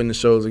pop up in the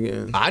shows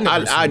again. I never I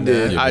assumed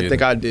did. that. I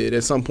think I did.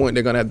 At some point,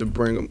 they're gonna have to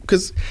bring them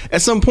because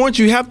at some point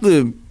you have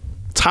to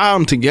tie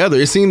them together.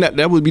 It seemed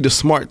that would be the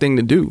smart thing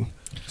to do.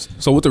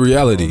 So with the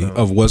reality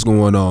of what's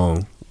going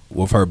on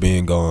with her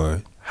being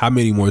gone, how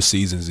many more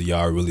seasons do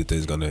y'all really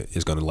think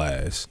is gonna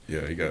last?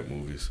 Yeah, he got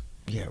movies.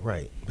 Yeah,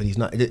 right. But he's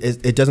not.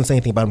 It doesn't say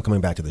anything about him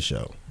coming back to the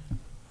show.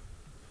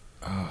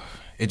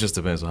 It just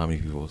depends on how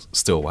many people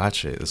still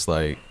watch it. It's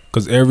like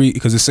Because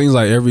it seems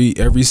like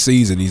every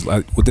season, he's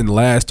like within the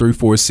last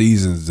 3-4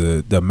 seasons,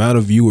 the amount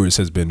of viewers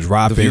has been the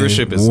dropping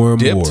viewership is more and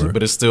dipped, more.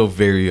 but it's still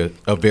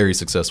a very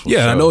successful.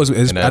 Yeah, show. I know. And I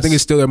think that's-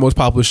 it's still their most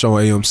popular show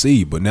on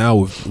AMC. But now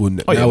with no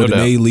Danai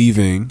doubt.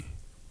 leaving,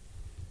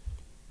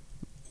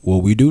 what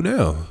we do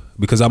now?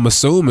 Because I'm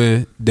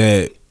assuming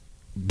that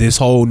this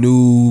whole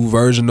new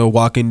version of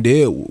Walking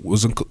Dead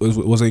was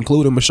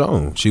including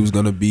Michonne. She was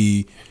gonna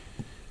be,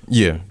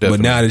 yeah, definitely. but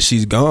now that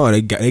she's gone,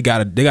 they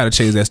gotta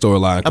change that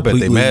storyline. I bet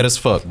completely. they mad as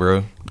fuck,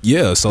 bro.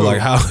 Yeah, so like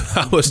how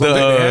much they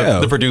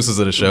have? The producers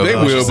of the show, They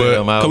I should will, say but-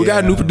 them out. Cause we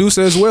got a new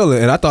producer as well,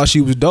 and I thought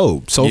she was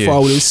dope. So Yeah.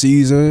 far with this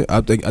season,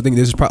 I think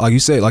this is probably, like you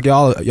said, like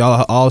y'all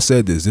all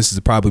said this. This is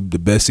probably the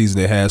best season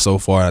they had so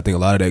far. I think a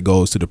lot of that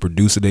goes to the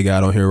producer they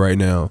got on here right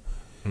now.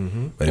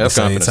 But at Have the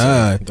same confidence in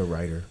time, The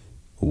writer.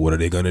 what are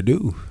they gonna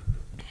do?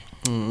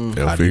 They'll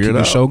How do figure you keep it the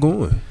out. show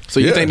going?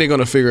 So you Yeah. think they're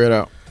gonna figure it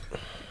out?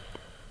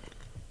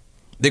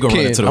 They're gonna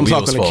run Ken, into the I'm wheels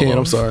talking to fall Ken. off.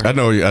 I'm sorry. I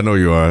know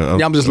you are.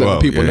 Yeah, I'm just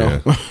letting people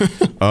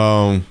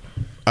know.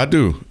 I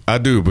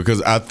do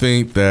because I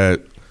think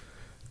that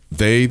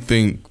they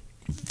think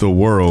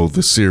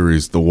the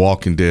series, The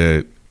Walking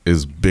Dead,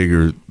 is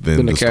bigger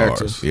than the the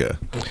characters. stars.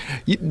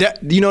 Yeah.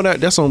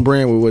 That's on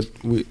brand with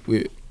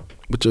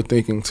what you're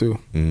thinking too.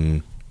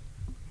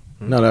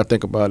 Now that I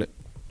think about it,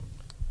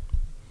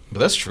 But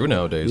that's true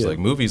nowadays. Yeah. Like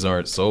movies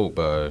aren't sold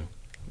by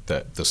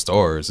the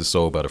stars; it's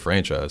sold by the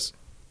franchise.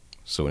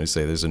 So when they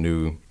say there's a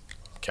new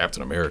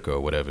Captain America or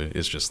whatever.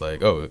 It's just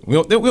like, oh, we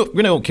don't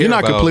care. You're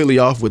not about, completely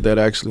off with that,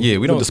 actually. Yeah, we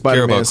with don't the care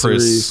Spider-Man about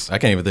Chris. series. I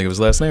can't even think of his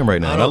last name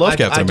right now. I love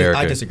Captain America.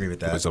 I disagree with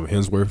that. Some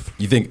Hemsworth.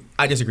 You think?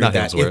 I disagree Not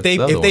with that. Hemsworth, If they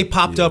the other if they one.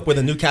 popped up with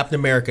a new Captain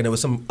America and it was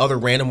some other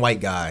random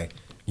white guy,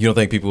 You don't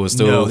think people would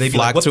still No, they'd be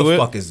flock like, what to the it?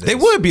 fuck is this? They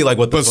would be like,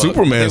 what the But fuck? They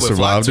Superman would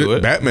flock survived to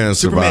it. Batman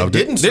Superman survived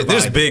didn't it.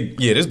 survive.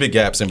 There's big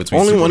gaps in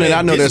between. Only one that I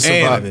Superman know that and-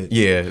 survived it.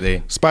 Yeah,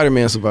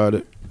 Spider-Man survived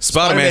it.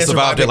 Spider-Man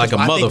survived it like a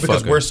I think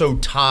because motherfucker. we're so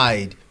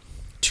tied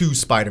to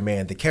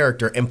Spider-Man, the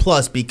character, and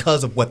plus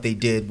because of what they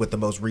did with the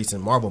most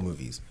recent Marvel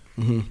movies.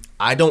 Mm-hmm.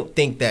 I don't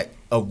think that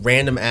a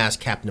random ass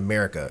Captain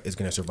America is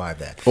going to survive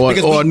that. Or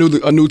Because a new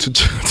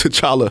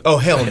T'Challa. oh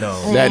hell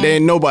no! That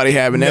ain't nobody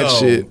having that No.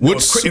 shit. No,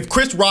 if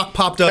Chris Rock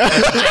popped up,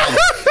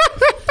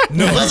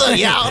 no, what's up,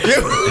 y'all?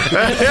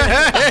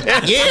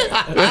 Yeah,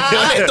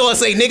 I thought I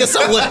say nigga, so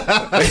what?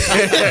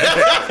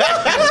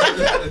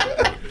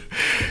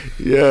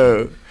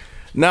 Yeah.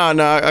 Nah.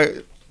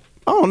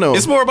 I don't know.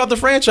 It's more about the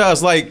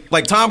franchise. Like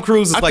Tom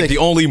Cruise is like think- the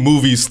only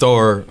movie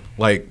star,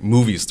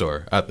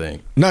 I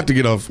think. Not to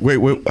get off. Wait.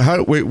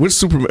 Which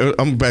Superman?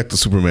 I'm back to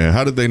Superman.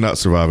 How did they not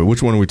survive it?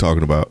 Which one are we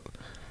talking about?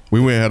 We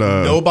went had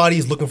a.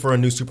 Nobody's looking for a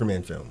new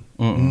Superman film.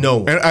 No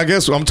one. And I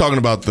guess I'm talking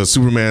about the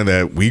Superman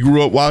that we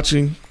grew up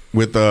watching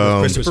with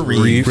Christopher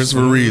Reeve.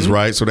 Christopher Reeves,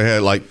 right? So they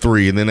had like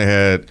 3, and then they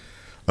had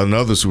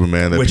another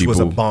Superman that Which people was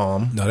a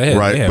bomb. No, they had,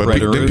 right, they had but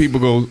Red then Hood. people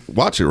go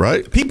watch it,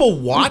 right? People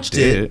watched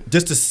did. it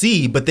just to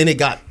see, but then it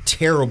got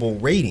terrible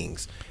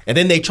ratings. And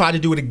then they tried to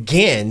do it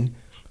again,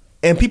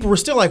 and people were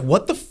still like,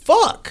 what the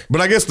fuck?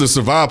 But I guess the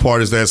survive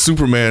part is that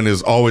Superman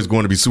is always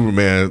going to be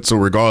Superman. So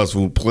regardless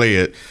of who play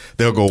it,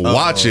 they'll go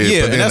watch it.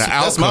 Yeah, but then and the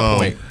that's outcome. my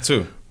point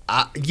too.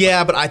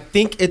 Yeah, but I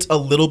think it's a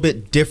little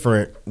bit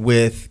different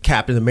with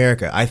Captain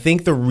America. I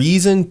think the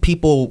reason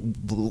people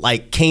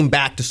like came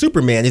back to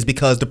Superman is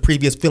because the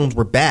previous films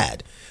were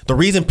bad. The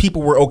reason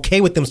people were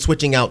okay with them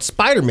switching out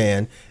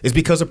Spider-Man is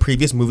because the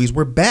previous movies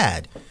were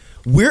bad.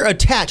 We're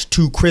attached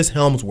to Chris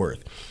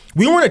Hemsworth.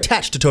 We weren't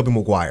attached to Tobey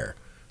Maguire.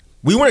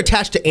 We weren't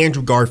attached to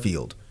Andrew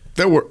Garfield.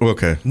 That were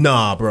okay.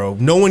 Nah, bro.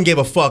 No one gave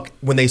a fuck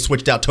when they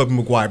switched out Tobey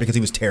Maguire because he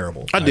was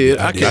terrible. I did.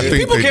 I I can't. think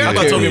People they care did.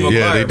 about Tobey Yeah,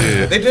 Maguire. they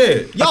did. They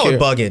did. Y'all are care.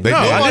 bugging. They did.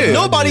 I did.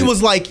 Nobody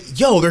was like,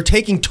 yo, they're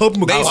taking Tobey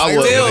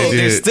Maguire. They They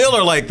did. still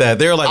are like that.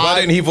 They're like, why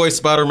didn't he voice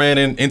Spider-Man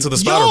into the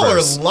Y'all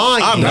Spider-Verse? are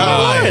lying. I'm not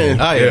Y'all lying.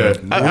 I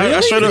am. I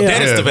straight up. Yeah.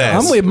 Dennis Yeah.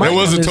 DeVas. I'm with Mike There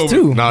was on a this Toby.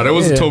 too. No, there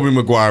was Yeah. a Tobey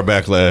Maguire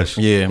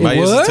backlash. Yeah, my It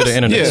used to was? the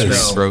internet Yeah.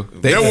 streets, bro.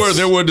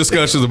 There were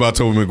discussions about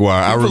Tobey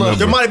Maguire. I remember.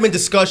 There might have been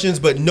discussions,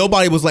 but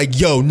nobody was like,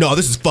 yo, no,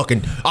 this is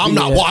fucking, I'm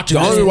not Yeah. watching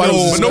The this. only reason why it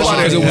was No, discussed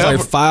nobody is it was ever-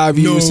 like 5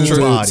 years since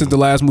Nobody. the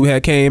last movie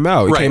had came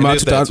out. It Right, came it out.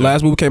 is that too.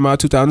 Last movie came out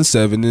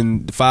 2007,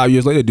 and 5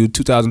 years later, dude,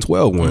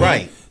 2012 one.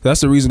 Right. That's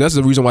the reason. That's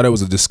the reason why there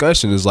was a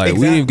discussion. Is like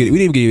we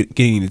didn't get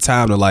any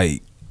time to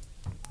like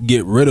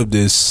get rid of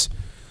this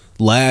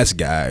last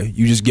guy.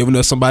 You just giving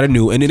us somebody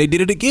new, and then they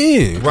did it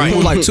again. Right. It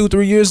was like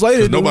 2-3 years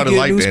later. then we Nobody get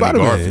liked new Andy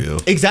Spider-Man.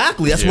 Garfield.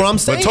 Exactly. That's what I'm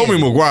saying. But Tobey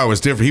Maguire was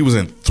different. He was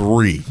in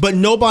 3. But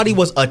nobody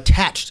was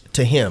attached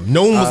to him.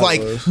 No one was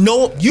like,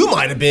 no, you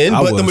might have been,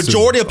 I but the was,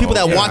 majority too. of people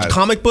that yeah. watch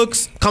comic book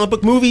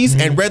movies,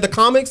 and read the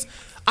comics,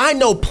 I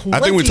know plenty I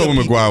think with of Tobey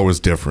people- Maguire was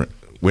different.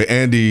 With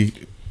Andy,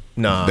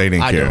 Nah, they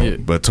didn't I care.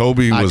 don't. But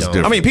Toby I was don't.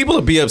 different. I mean, people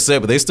will be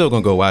upset, but they still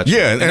gonna go watch it.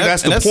 yeah, and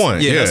that's the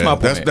point. Yeah, that's my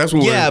point. That's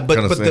what Yeah, we're but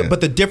kinda saying.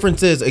 the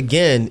difference is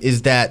again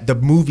is that the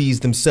movies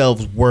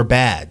themselves were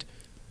bad.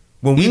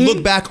 When we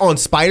look back on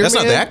Spider-Man, That's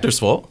not the actor's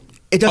fault.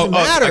 It doesn't Oh,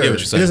 I matter. get what you're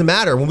It saying. doesn't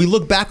matter. When we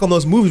look back on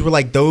those movies, we're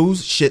like,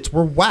 those shits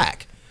were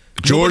whack.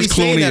 George Nobody's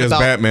saying Clooney that as about-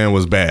 Batman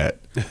was bad.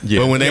 Yeah.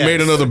 But when they Yes.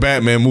 made another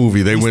Batman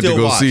movie, they We went to still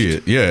go watched. see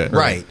it. Yeah.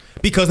 Right.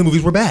 Because the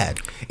movies were bad.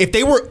 If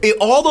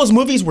all those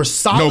movies were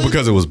solid. No,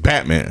 because it was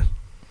Batman.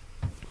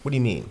 What do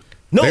you mean?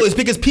 No, They- it's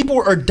because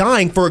people are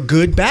dying for a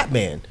good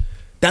Batman.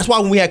 That's why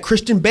when we had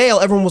Christian Bale,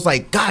 everyone was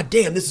like, God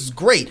damn, this is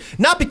great.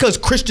 Not because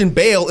Christian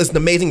Bale is an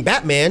amazing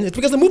Batman, it's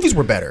because the movies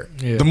were better.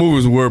 Yeah. The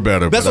movies were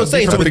better. That's but what I'm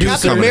saying. So I with think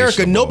it's a Captain America,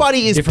 combination of both.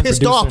 nobody is Different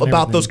pissed producer off and about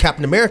everything. those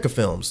Captain America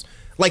films.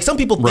 Like some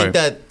people Right. think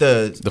that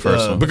the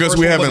first one. Because first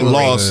we one haven't wasn't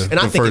great. lost And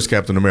I the think first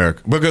Captain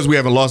America. Because we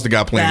haven't lost the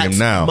guy playing that's him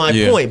now. my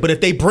Yeah. point. But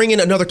if they bring in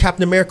another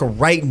Captain America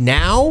right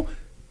now,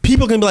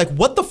 people are gonna be like,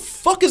 "What the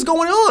fuck is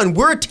going on?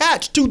 We're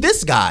attached to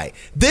this guy.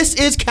 This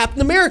is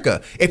Captain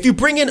America." If you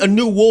bring in a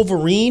new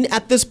Wolverine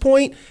at this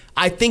point,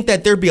 I think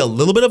that there'd be a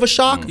little bit of a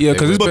shock. Yeah,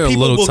 'cause it's but been a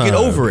people little will get time.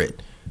 over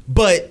it.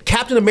 But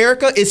Captain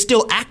America is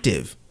still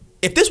active.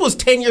 If this was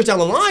 10 years down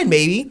the line,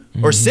 maybe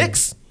or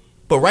 6,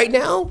 but right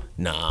now,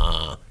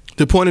 nah.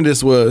 The point of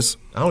this was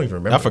I don't even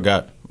remember. I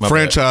forgot. My bad.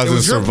 Franchises It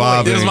was your point.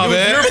 surviving. It was my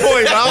bad. Your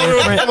point. I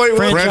don't remember. Wait,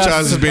 wait.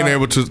 Franchises being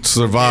able to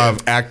survive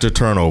actor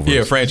turnovers.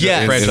 Yeah, franchise.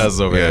 Yes.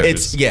 Franchises over. Yeah. actors.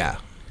 It's yeah,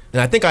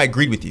 and I think I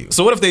agreed with you.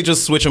 So what if they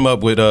just switch him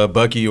up with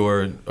Bucky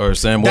or Sam That would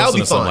Wilson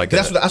be or something fine. like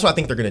that? That's what I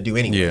think they're gonna do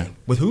anyway. Yeah.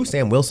 With who?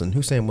 Sam Wilson.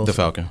 Who's Sam Wilson? the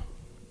Falcon.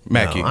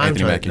 Mackie. No, I'm Anthony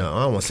trying- Mackie. No,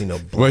 I don't want to see no.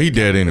 Well, he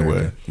dead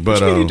anyway.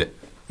 But What you mean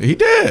he he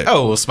dead.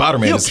 Oh, well,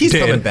 Spider-Man is He's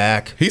dead. coming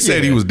back. He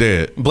said he was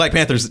dead. Black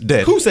Panther's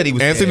dead. Who said he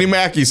was Anthony dead?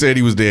 Mackie said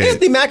he was dead.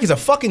 Anthony Mackie's a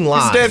fucking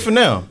lie. He's dead for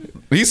now.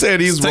 He said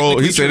his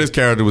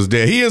character was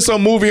dead. He in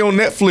some movie on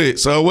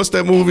Netflix. What's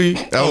that movie?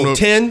 I don't know.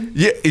 10?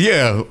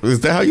 Yeah. Is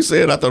that how you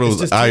say it? I thought it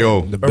was I.O.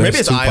 Or maybe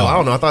it's I.O. I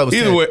don't know. I thought it was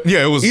Either 10. way,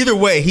 yeah, it was. Either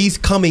way, he's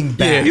coming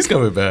back. Yeah, he's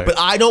coming back. But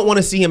I don't want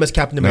to see him as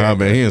Captain America. Nah,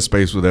 man, he in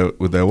space with that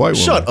white woman.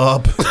 Shut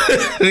up.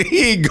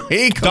 he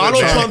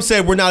Donald Trump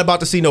said we're not about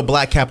to see no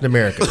black Captain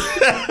America.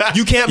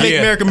 You can't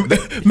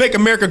make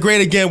America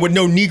great again with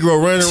no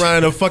Negro running around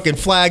in a fucking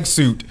flag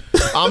suit.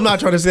 I'm not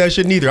trying to say that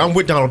shit neither. I'm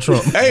with Donald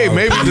Trump. Hey,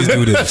 maybe Please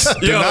do this.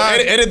 Yo,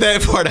 edit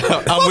that part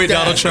out. I'm with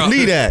Donald Trump.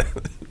 Leave that.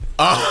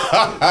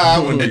 I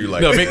wouldn't do you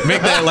like No, that.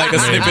 make that like a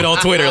snippet on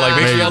Twitter. Like,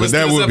 make sure y'all But listen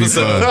that to would be this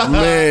episode. fun.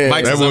 Man,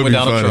 Mike's That is would with be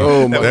Donald funny. Trump.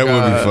 Oh my That would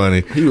be God.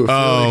 funny. He would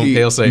feel the heat.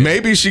 Hail Satan.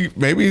 Maybe she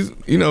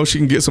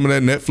can get some of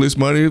that Netflix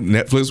money.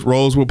 Netflix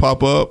roles will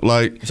pop up.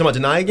 Like You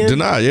talking about Danai again?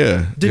 Danai, yeah. Yeah,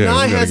 we Danai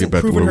gotta hasn't get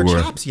back to proven where her we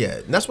were. chops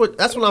yet. And that's what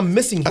I'm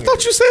missing here. I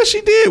thought you said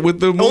she did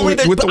with the movie,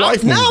 with the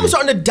wife movie. Now I'm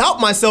starting to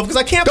doubt myself because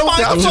I can't Don't find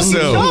doubt the fucking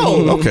yourself.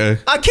 show. Okay.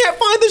 I can't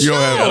find the You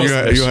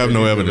show. don't have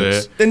no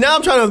evidence. And now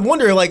I'm trying to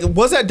wonder, like,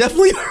 was that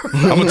definitely her?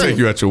 I'm gonna take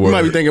you at your You word.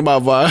 might be thinking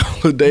about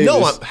Viola Davis.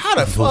 No, how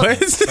the fuck?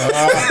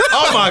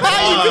 Oh my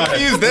How you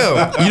confuse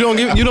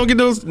them? You don't get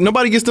those.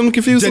 Nobody gets them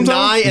confused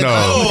sometimes.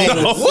 Danai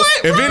and No.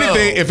 What?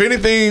 If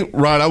anything,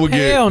 Rod, I would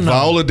get Hell no.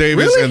 Viola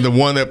Davis Really? and the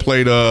one that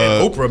played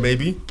Oprah,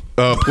 maybe.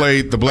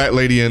 played the black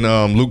lady in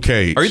Luke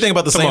Cage. Are you thinking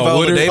about the same about Viola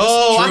Woodard? Davis?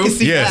 Oh, I True? can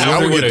see Yes, that.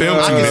 I would get them I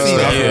two can mixed see up.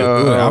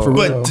 that. Alfred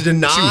But Woodard.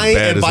 Danai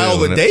bad and as hell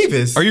Viola in it.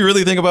 Davis. Are you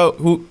really thinking about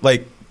who?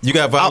 Like, you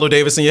got Viola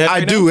Davis in your head? I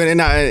right do,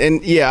 now?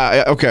 and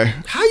yeah, okay.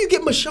 How you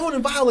get Michonne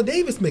and Viola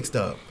Davis mixed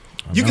up?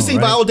 You can know, see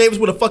right? Viola Davis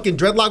with a fucking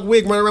dreadlock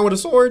wig running around with a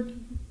sword.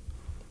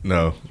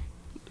 No.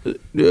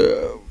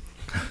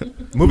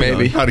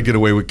 Maybe. How to get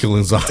away with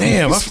killing zombies.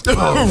 Damn,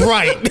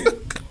 Right.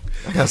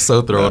 I got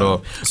so thrown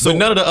off. So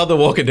none of the other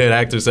Walking Dead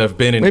actors have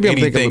been in Maybe I'm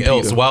thinking anything of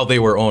else Peter. while they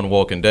were on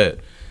Walking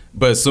Dead.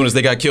 But as soon as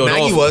they got killed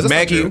Maggie off, was, that's not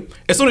Maggie, true.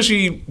 as soon as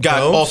she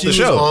got off she the was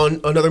show, on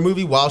another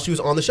movie while she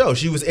was on the show.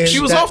 She was in. she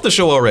was that- off the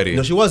show already.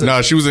 No, she wasn't.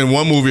 No, she was in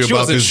one movie She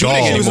about wasn't this shooting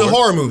dog. She was in a anymore.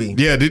 horror movie.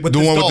 Yeah, the with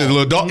one this with the dog.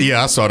 little dog.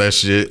 Yeah, I saw that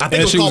shit. I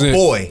think it was she was called in,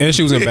 Boy. and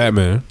she was in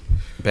Batman.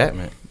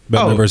 Batman.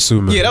 Versus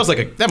Superman. Yeah, that was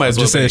like that might as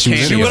well Just be a saying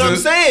she was in cameo. What I'm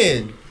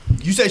saying.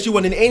 You said she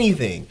wasn't in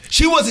anything.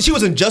 She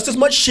was in just as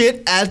much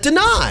shit as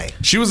Danai.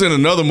 She was in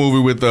another movie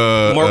with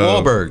Mark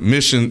Wahlberg.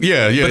 Mission.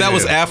 Yeah. But that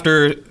was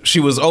after she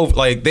was over.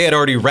 Like they had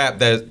already wrapped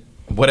that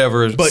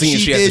whatever But scene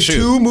she she had to did shoot.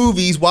 2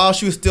 movies while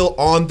she was still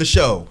on the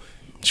show.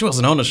 She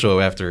wasn't on the show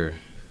after.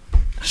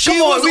 She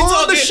Come on, was we on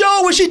talking- the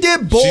show when she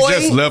did Boy.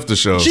 She just left the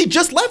show. She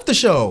just left the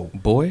show.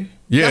 Boy.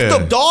 Yeah. That's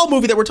the doll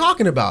movie that we're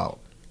talking about.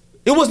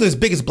 It wasn't as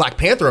big as Black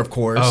Panther, of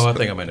course. Oh, I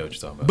think I might know what you're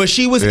talking about. but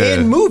she was Yeah.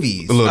 in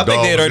movies. The little I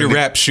think they had dogs already and the-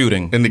 wrapped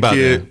shooting. And the by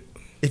kid. then.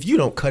 If you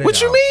don't cut it What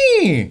out. you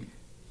mean?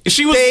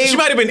 She They-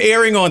 might have been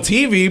airing on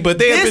TV, but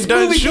they had This been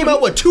done movie shooting.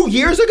 came out, 2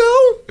 years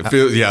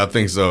ago? Yeah, I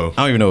think so.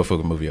 I don't even know what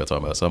fucking movie y'all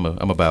talking about, so I'm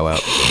a bow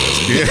out.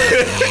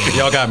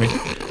 Y'all got me.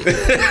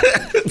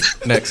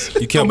 Next.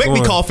 You Don't kept make me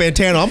going. call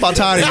Fantano. I'm about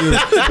tired of you.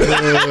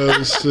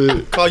 Oh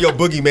shit! Call your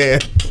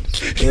boogeyman.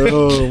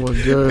 Oh my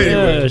god!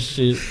 Yeah,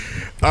 shit.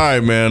 All right,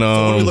 man. What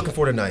are we looking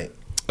for tonight?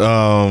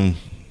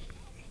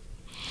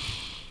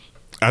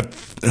 I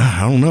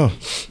don't know.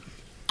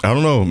 I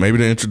don't know. Maybe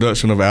the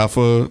introduction of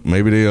Alpha.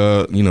 Maybe they,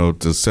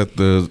 to set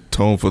the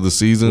tone for the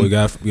season. We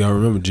gotta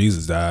remember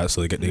Jesus died,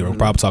 so they're gonna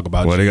probably talk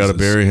about. Well, they got to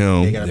Jesus. bury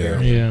him. They gotta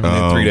bury him.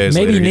 Yeah. And 3 days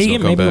maybe later, he's Negan. gonna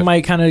come Maybe we back.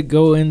 might kind of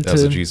go That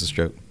was a into. Jesus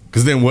joke.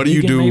 Because then, what do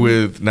you Negan, do maybe?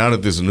 with now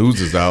that this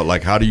news is out?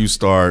 Like, how do you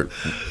start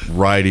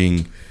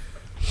writing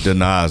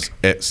Danai's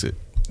exit?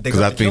 They Because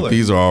got I the think killer.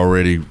 these are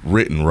already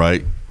written,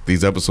 right?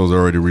 These episodes are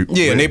already written.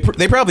 Yeah, and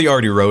they probably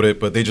already wrote it,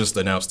 but they just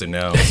announced it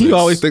now. You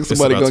always think It's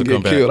somebody about gonna to get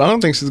come back. killed. I don't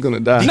think she's gonna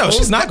die. No,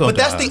 she's not gonna But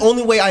that's die. the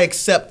only way I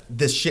accept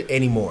this shit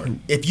anymore.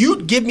 If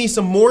you give me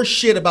some more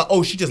shit about,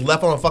 she just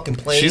left on a fucking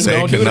plane. She's They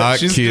gonna do that. cannot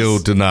She's kill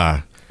just-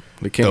 Danai.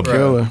 They can't The-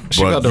 kill her.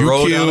 She about to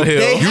roll down the hill.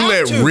 They You have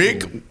let to.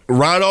 Rick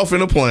ride off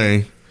in a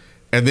plane,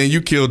 and then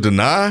you kill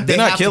Danai. They They're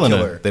not have to killing kill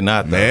her. her. They're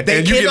not. though. Man, They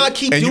and you cannot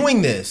keep and you-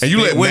 doing this. And you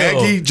They let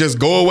will. Maggie just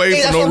go away Hey,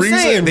 for that's no what I'm reason.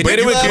 saying. They But did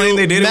it with you Glenn.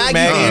 They did it with Maggie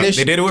Maggie. Dennis-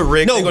 They did it with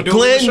Rick. No, They gonna do it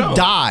with Glenn Michonne.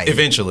 died.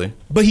 Eventually.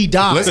 But he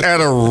died. Let's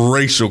add a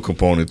racial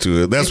component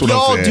to it. That's if what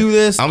y'all I'm saying. do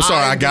this, I'm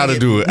sorry, I gotta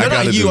do it. No, I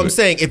gotta not do you. it. I'm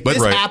saying if But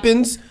this right.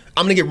 happens,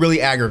 I'm gonna get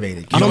really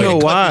aggravated. I don't know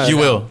why. You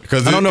will.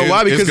 because I don't know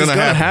why because it's gonna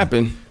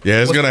happen.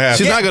 Yeah, it's gonna happen.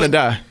 She's not gonna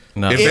die.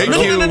 No. If If- they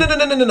no,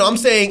 kill- no. I'm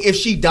saying if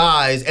she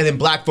dies and then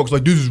black folks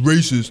like this is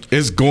racist.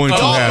 It's going to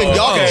Y'all happen.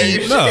 can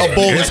eat a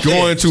bowl It's of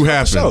going shit. to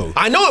happen.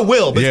 I know it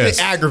will, but Yes. it's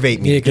gonna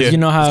aggravate me. Yeah, because you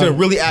know how It's gonna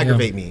really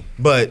aggravate me.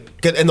 But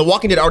and The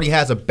Walking Dead already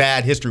has a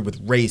bad history with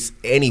race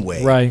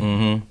anyway. Right.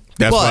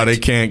 That's why But- they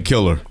can't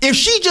kill her. If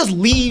she just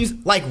leaves,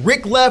 like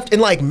Rick left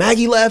and like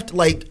Maggie left,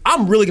 like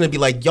I'm really gonna be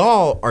like,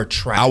 y'all are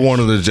trash. I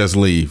want her to just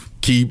leave.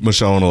 Keep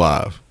Michonne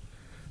alive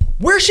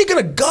Where's she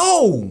gonna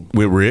go?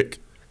 with Rick.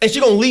 And she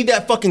gonna leave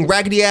that fucking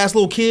raggedy ass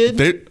little kid?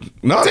 They take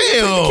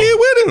the kid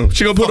with him.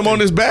 She gonna put him on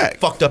his back.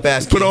 Fucked up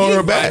ass. Put kid. her on He her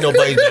ain't back. riding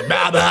Nobody's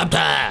blah, blah,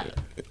 blah.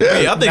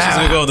 Yeah, I think she's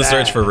gonna go on the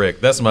search for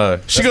Rick. That's my.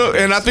 She go,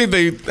 and I think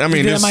they. I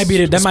mean, that might be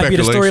the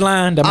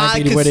storyline. That might I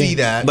be could where they see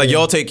that. Like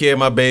y'all take care of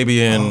my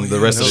baby and the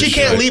rest of the She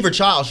shit. can't leave her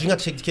child. She's gonna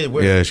take the kid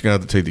with her. Yeah, she's gonna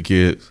have to take the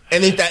kids.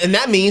 And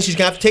that means she's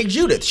gonna have to take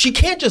Judith. She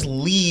can't just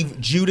leave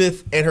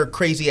Judith and her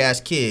crazy ass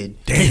kid.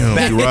 Damn,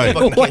 back you're to the right.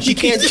 fucking kid. She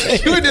can't.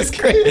 Judith's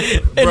crazy.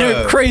 and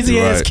her crazy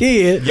You're ass right.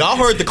 kid. Y'all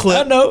heard the clip.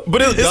 I know,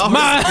 But it's Y'all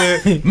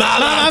heard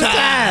Mom's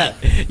side.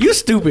 You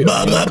stupid.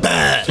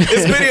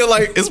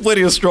 it's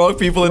plenty of strong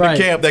people in Right.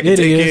 the camp that can It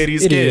take is. care of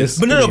these It kids. is.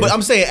 But no, It but is.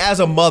 I'm saying as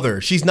a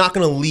mother, she's not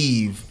gonna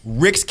leave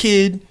Rick's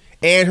kid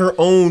and her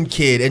own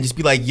kid and just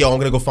be like, "Yo, I'm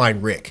gonna go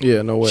find Rick."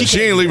 Yeah, no way.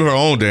 She ain't leaving her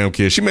own damn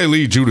kid. She may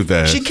leave Judith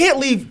ass. She can't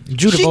leave.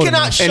 Judith she voted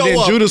cannot now. show And then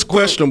up. Judith's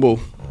questionable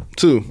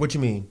too. What you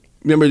mean?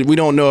 Remember, we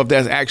don't know if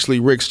that's actually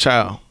Rick's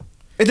child.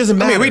 It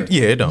doesn't I matter. mean,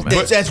 it don't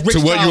matter. That's Rick's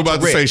to what you child were about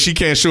to Rick. say, she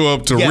can't show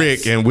up to Yes.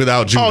 Rick and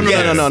without Judith. Oh, no,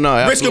 ass.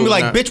 no. Rick's gonna be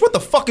like, absolutely "Bitch, what the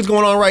fuck is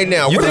going on right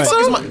now? You Where the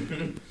think fuck so? is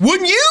my?"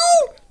 Wouldn't you?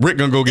 Rick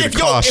gonna go get If a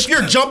cost. if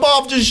your jump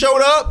off just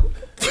showed up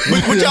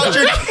without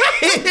your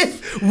kid,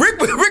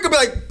 Rick would be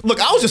like, "Look,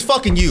 I was just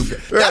fucking you.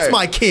 That's Right.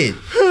 my kid.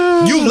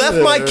 You left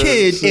my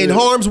kid in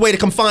harm's way to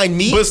come find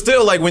me." But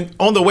still, like when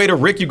on the way to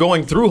Rick, you're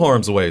going through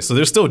harm's way, so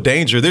there's still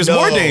danger. There's No.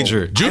 more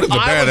danger. Judith If a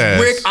I was badass.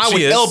 Rick, I She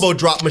would is. elbow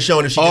drop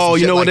Michonne if she did Oh, some you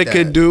shit know what like they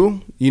could that.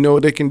 do? You know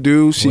what they can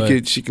do? She What?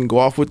 can go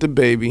off with the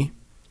baby,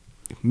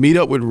 meet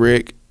up with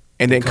Rick,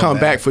 and then come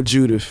back for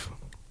Judith.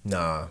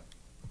 Nah.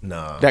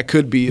 That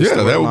could be. a Yeah,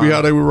 that would be storyline.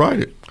 how they would write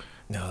it.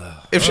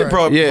 If she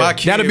brought Yeah, my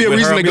kid, that'd be a with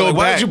reason her, to I'd be go like, back.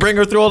 Why did you bring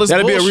her through all this?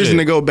 That'd be a bullshit? reason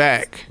to go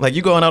back. Like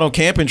you going out on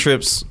camping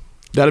trips.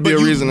 That'd be But a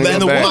you reason to left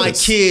go back. my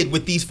kid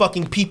with these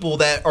fucking people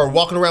that are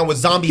walking around with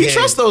zombie He heads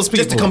trusts those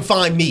just to people. come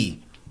find me.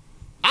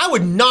 I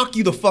would knock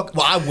you the fuck.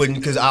 Well, I wouldn't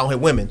because I don't hit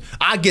women.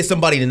 I'd get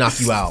somebody to knock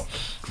you out.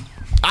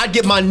 I'd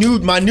get my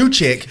new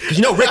chick because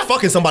you know Rick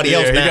fucking somebody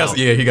else he now. got-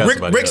 he got Rick,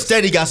 somebody Rick else.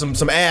 steady got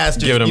some ass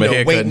just Giving him a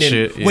haircut waiting and in,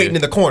 shit, yeah. waiting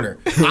in the corner.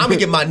 I'm gonna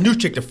get my new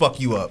chick to fuck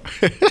you up.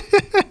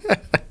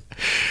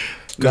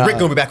 Because Rick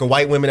gonna be back with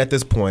white women at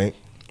this point.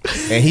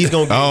 And he's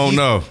gonna. I don't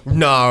know.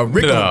 Nah,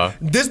 Rick. Nah.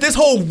 This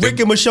whole Rick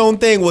and Michonne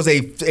thing was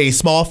a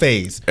small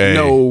phase. Hey,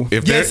 No.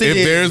 if, Yes, there, it if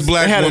is. there's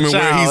black They had a women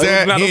where child. he's It was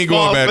at, not he a ain't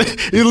going small-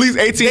 back. At least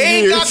 18 They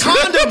ain't years. got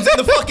condoms in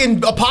the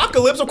fucking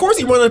apocalypse. Of course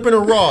he run up in a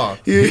raw.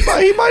 he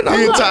might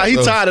not. He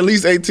tied at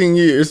least 18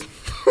 years.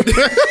 I'm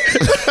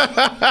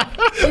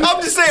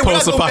just saying. we're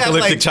not going back,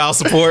 Post-apocalyptic like, child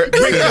support.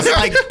 Rick is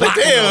like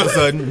damn. All of a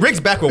sudden, Rick's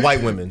back with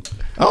white women.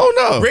 I don't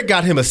know. Rick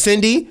got him a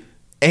Cindy,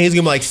 and he's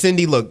gonna be like,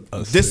 Cindy, look,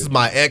 this is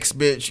my ex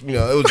bitch. You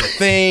know, it was a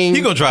thing.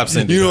 He gonna drop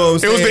Cindy. You know what I'm It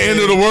saying? was the end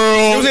of the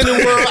world. It was in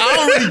the world. I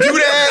don't really do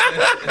that.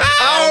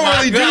 I don't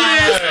really do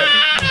this.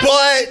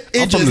 But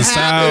it from just the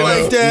happened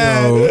South, like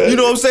that. You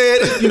know what I'm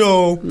saying? You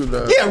know,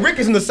 yeah, Rick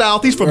is in the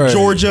South. He's from Right.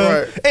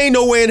 Georgia. Right. Ain't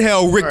no way in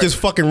hell Rick just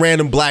fucking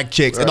random black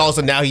chicks. And all of a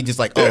sudden now he just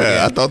like, oh Yeah,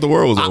 yeah, I thought the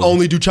world was I over.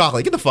 only do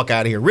chocolate. Get the fuck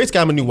out of here. Rick's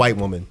got him a new white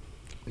woman.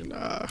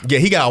 Yeah,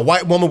 he got a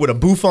white woman with a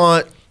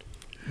bouffant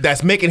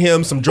that's making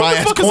him some dry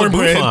ass fuck is a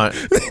cornbread. bouffant?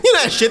 You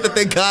know that shit that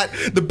they got,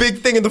 the big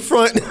thing in the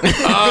front.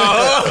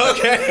 Oh,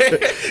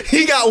 okay.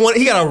 He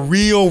got a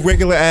real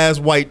regular ass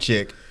white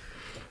chick.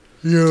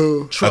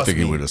 Yo. Trust I think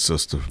me. he with his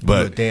sister. You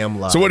But a damn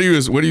lie. so what do you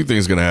think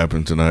is gonna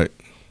happen tonight,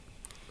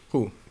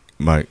 Who?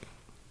 Mike?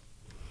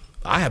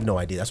 I have no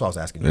idea. That's why I was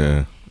asking you.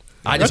 Yeah.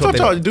 I That's just what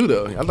hope y'all they do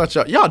though. I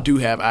thought y'all do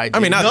have ideas. I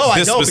mean, not no, I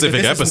this don't, because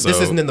specific this episode.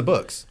 This isn't in the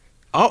books.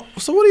 Oh,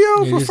 so what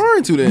are y'all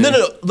referring to then? No.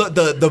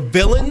 The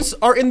villains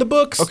are in the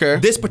books. Okay.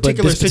 This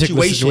particular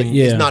situation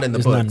is not in the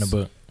it's books. not in the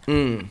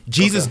book.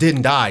 Jesus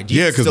didn't die. Jesus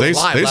Yeah, because still they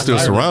alive, last still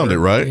I surrounded,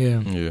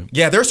 remember. right? Yeah. Yeah.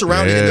 Yeah, they're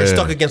surrounded and they're Yeah.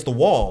 stuck against the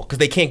wall because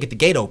they can't get the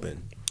gate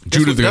open.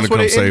 Judith is gonna That's where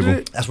come they save ended him.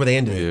 it? That's where they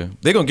ended it. Yeah,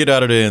 they're gonna get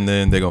out of there, and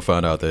then they're gonna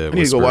find out that I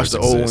need to go watch the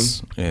old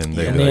exist, and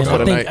they're Yeah. And gonna then be for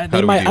like, the I night. think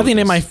How do we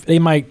deal with this? they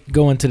might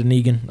go into the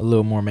Negan a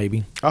little more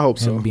maybe. I hope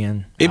so. Him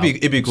being it'd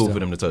be out cool and for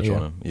them to touch stuff.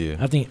 on him. Yeah,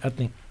 I think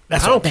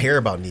that's I what don't think. care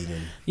about Negan.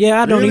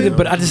 Yeah, I don't Really? either,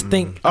 but I just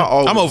think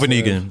I'm over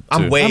Negan.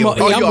 I'm too. way I'm,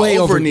 over. Oh, I'm you're way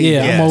over over. Negan. Yeah,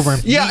 Yes. I'm over him.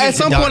 Yeah, Negan at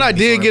some did point not I be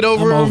did fun. get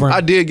over I'm him. over him. I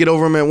did get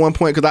over him at one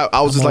point because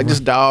I was just like, over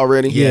just die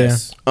already.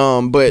 Yes.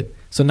 But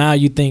So now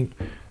you think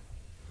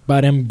by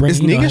them is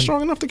bringing Negan him-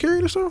 strong enough to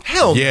carry the show?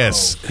 Hell no.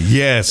 Yes.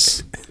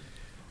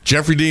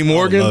 Jeffrey Dean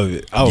Morgan. love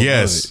it. I would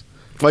yes.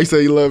 Why you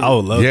say you love it? I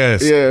would love it.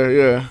 Yes.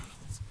 Yeah.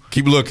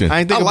 Keep looking.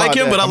 I ain't I think like about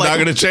him, that. but I I'm like not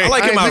him. gonna change. I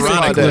like I him ain't think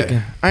about ironically.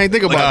 that. I ain't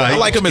think about I that.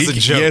 like him as a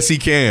joke. Yes, he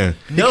can.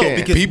 No, can't.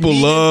 because People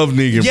Negan- love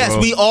Negan, Yes,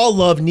 bro. we all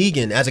love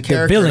Negan as a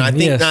character. villain, and I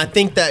think yes. and I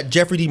think that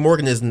Jeffrey D.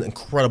 Morgan is an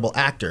incredible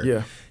actor.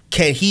 Yeah.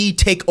 Can he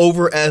take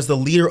over as the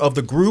leader of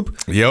the group?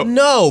 Yep.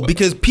 No,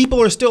 because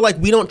people are still like,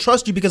 we don't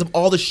trust you because of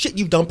all the shit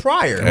you've done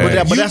prior. Hey.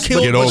 But You that's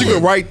killed- Get but over you it.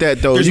 can write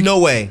that though. There's You- no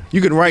way.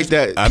 You can write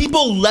that.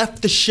 People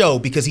left the show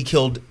because he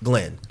killed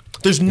Glenn.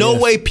 There's no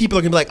way people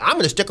are gonna be like, I'm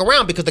gonna stick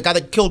around because the guy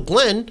that killed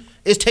Glenn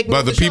is taking But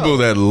over the people show.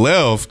 that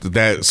left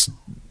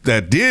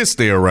that did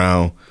stay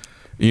around,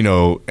 you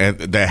know, and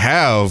that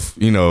have,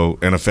 you know,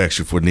 an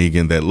affection for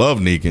Negan, that love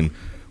Negan,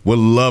 would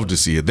love to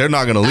see it. They're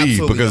not going to leave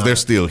Absolutely because not. they're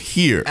still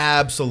here.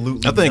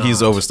 Absolutely. I think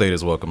he's not. overstayed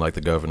his welcome, like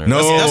the governor.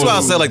 No. That's why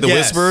I said like the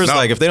Yes. whispers. No.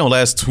 Like if they don't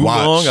last too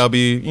Watch. long, I'll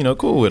be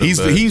cool with him.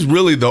 but- He's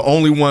really the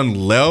only one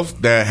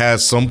left that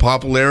has some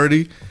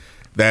popularity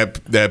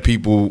that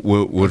people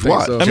would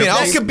watch. so. I mean,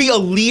 That could be a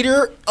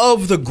leader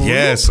of the group.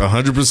 Yes,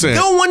 100%.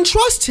 No one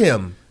trusts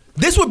him.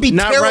 This would be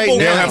Not right terrible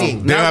now.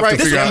 writing. They'll have to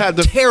This figure would out-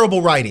 be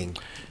terrible writing.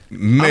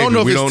 Maybe, I don't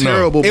know if we it's don't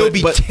terrible, It would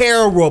be but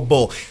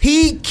terrible.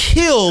 He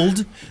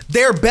killed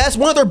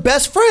one of their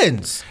best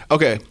friends.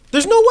 okay.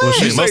 There's no way.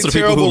 shit, most of the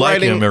people who Terrible like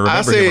writing, him and I remember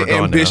him say are gone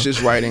now.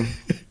 ambitious writing.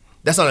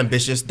 That's not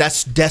ambitious.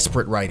 That's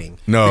desperate writing.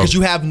 No. Because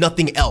you have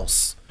nothing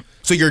else.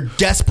 So you're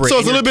desperate. So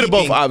it's a and little bit you're of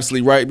both, keeping-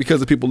 obviously, right?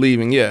 Because of people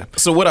leaving, yeah.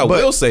 So what I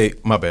But- will say,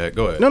 my bad.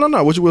 Go ahead. No.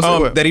 What you will say?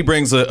 what? That he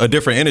brings a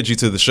different energy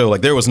to the show.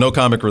 Like there was no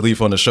comic relief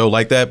on the show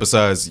like that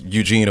besides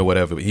Eugene or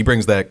whatever. He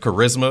brings that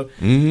charisma.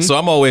 So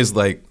I'm always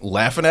like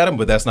laughing at him,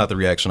 but that's not the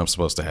reaction I'm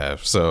supposed to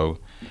have. So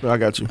I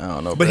got you. I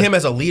don't know. But bro. him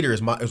as a leader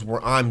is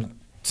where I'm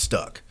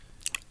stuck.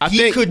 He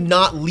think- could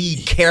not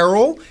lead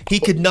Carol. He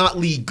could not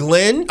lead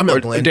Glenn. I'm Or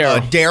not Glenn. Daryl.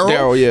 Daryl.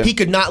 Daryl, yeah. He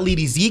could not lead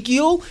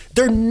Ezekiel.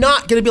 They're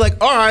not going to be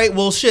like, all right,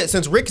 well, shit,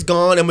 since Rick's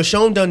gone and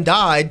Michonne done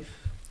died,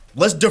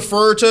 let's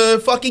defer to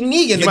fucking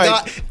Negan. The might-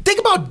 guy, think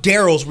about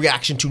Daryl's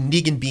reaction to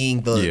Negan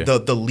being Yeah.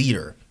 the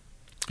leader.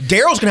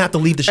 Daryl's going to have to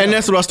lead the show. And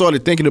that's what I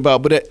started thinking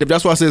about. But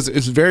that's why I said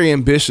it's very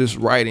ambitious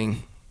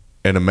writing.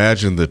 And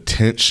imagine the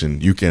tension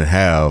you can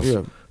have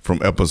Yeah. from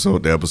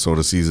episode to episode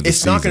of season to it's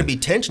season. not going to be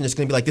tension. It's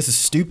going to be like, this is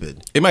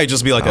stupid. It might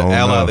just be like I an don't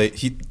ally know. that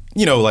he,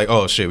 like,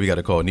 oh shit, we got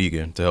to call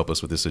Negan to help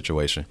us with this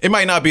situation. It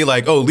might not be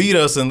like, oh, lead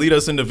us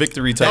into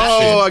victory type Oh,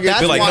 shit. I get That's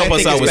Be like, why help I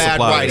us think out it's with bad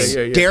supplies.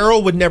 writing. Yeah.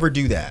 Daryl would never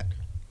do that.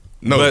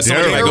 No, But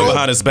somebody might go Daryl-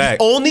 behind his back.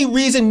 The only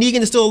reason Negan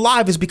is still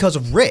alive is because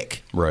of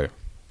Rick. Right.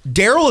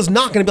 Daryl is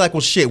not going to be like,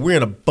 well, shit, we're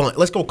in a bunch.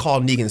 Let's go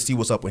call Negan and see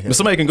what's up with him. But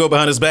somebody can go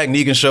behind his back.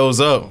 Negan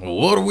shows up.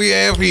 What do we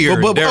have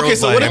here? But okay, Daryl's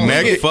so like, what if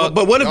 "Man, Negan? fuck.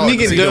 But what if Oh, what's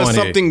Negan he does doing here?"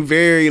 something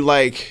very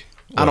like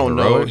I don't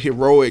know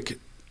heroic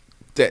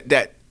that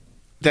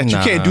you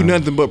Nah. can't do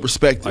nothing but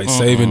respect Like it.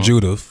 saving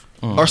Judith.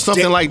 Or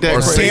something like that. or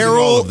crazy. saving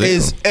all of Daryl them.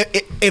 is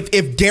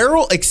if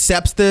Daryl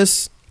accepts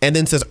this and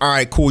then says, all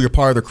right, cool, you're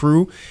part of the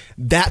crew,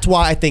 that's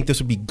why I think this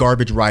would be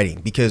garbage writing,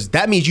 because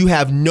that means you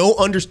have no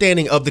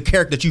understanding of the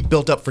character that you've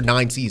built up for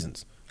 9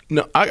 seasons.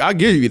 No, I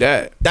give you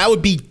that. That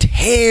would be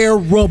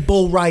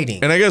terrible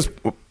writing. And I guess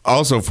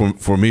also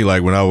for me,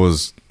 like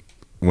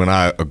when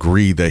I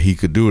agreed that he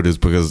could do it is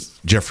because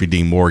Jeffrey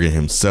Dean Morgan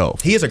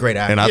himself. He is a great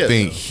actor. And I Yes.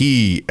 think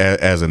he,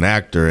 as an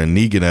actor, and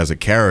Negan as a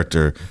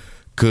character,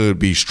 could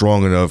be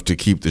strong enough to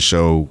keep the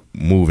show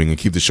moving and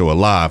keep the show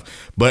alive.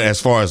 But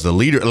as far as the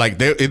leader, like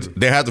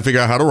they have to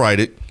figure out how to write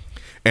it.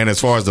 And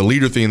as far as the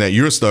leader thing that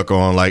you're stuck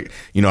on, like,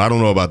 I don't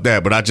know about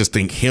that, but I just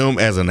think him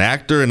as an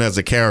actor and as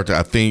a character,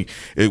 I think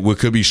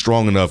could be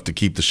strong enough to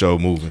keep the show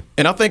moving.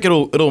 And I think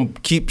it'll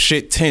keep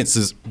shit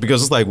tense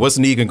because it's like, what's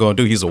Negan gonna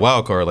do? He's a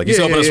wild card. Like he's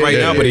Yeah, helping us yeah, right yeah,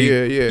 now, but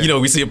yeah.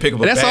 we see him pick up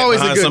a And that's bat always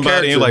a behind good somebody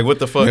character. and you're like, what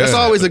the fuck? That's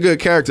always a good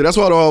character. That's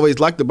what I always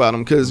liked about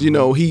him because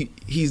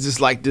he's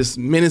just like this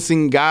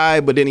menacing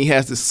guy, but then he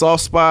has this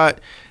soft spot,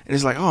 and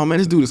it's like, oh man,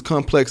 this dude is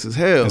complex as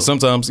hell. And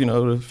sometimes,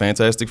 the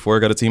Fantastic Four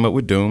got to team up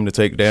with Doom to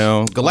take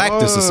down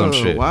Galactus or some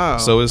shit. Wow,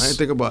 So I it's didn't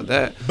think about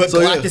that. But So,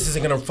 Galactus yeah.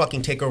 isn't going to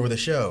fucking take over the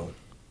show.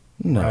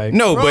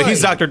 no, but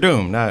he's Right. Doctor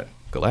Doom, not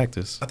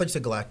Galactus. I thought you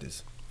said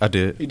Galactus. I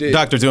did. He did.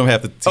 Doctor Doom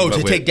have to team up To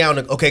with. take down,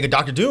 okay,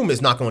 Dr. Doom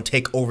is not going to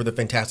take over the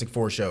Fantastic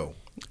Four show.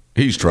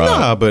 He's trying.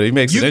 Nah, but he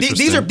makes it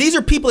interesting. These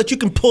are people that you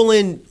can pull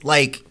in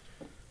like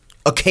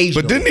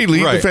occasionally. But didn't he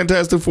lead the Right.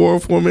 Fantastic Four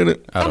for a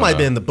minute? That might have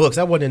been in the books.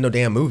 That wasn't in no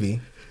damn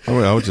movie.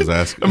 I was just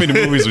asking. I mean, the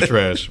movies were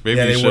trash. Maybe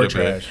Yeah, he they should were have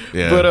been. trash.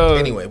 Yeah. But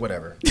Anyway,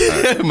 whatever.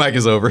 Mike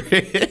is over.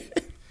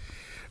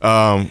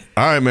 All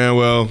right, man.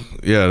 Well,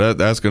 yeah,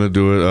 that's gonna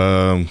do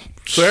it.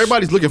 So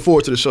everybody's looking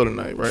forward to the show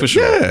tonight, right? For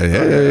sure.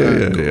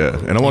 Yeah.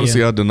 And I want to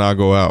see how Danai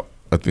go out.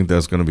 I think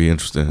that's gonna be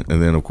interesting.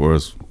 And then, of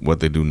course, what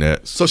they do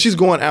next. So she's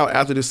going out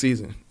after this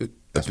season.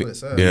 That's what it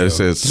says. Yeah, it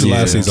says This is the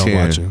last season I'm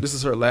 10. watching. This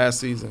is her last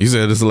season. You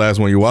said this is the last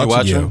one you're watching.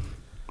 watching?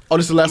 Oh,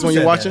 this is the last one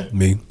you're said watching? that?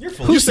 Me. You're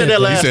full Who of said shit.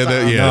 that last said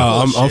that, time? yeah.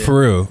 No, I'm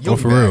for real. You'll I'm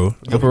be for back. real. You'll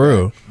I'm be for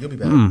real. back. You'll be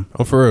back.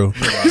 I'm for real.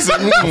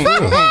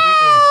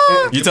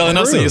 You telling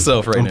us and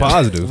yourself right I'm now.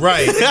 positive.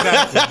 Right,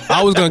 exactly.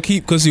 I was gonna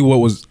keep because see what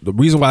was the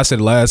reason why I said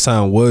it last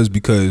time was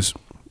because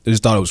I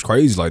just thought it was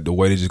crazy, like the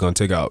way they're just gonna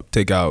take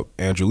out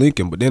Andrew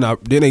Lincoln. But then I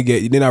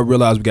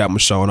realized we got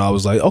Michonne. I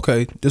was like,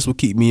 okay, this will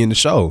keep me in the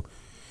show.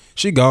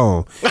 She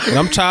gone, and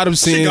I'm tired of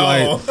seeing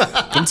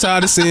I'm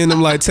tired of seeing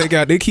them like take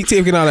out. They keep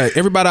taking out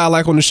everybody I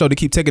like on the show. They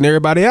keep taking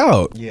everybody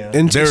out. Yeah.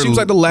 and she was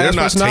like the last They're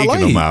not person I taking like.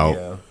 them out.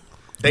 Yeah.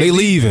 They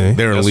leaving.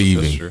 They're That's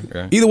leaving. true.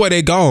 Yeah. Either way,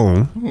 they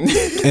gone.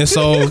 And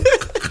so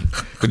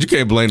But you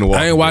can't blame the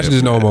Walking I ain't watching Dead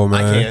this no for more,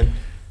 that. man. I can.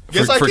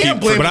 Yes, I can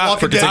blame but The I- Walking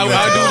for Dead. continuing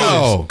I do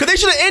know. Because they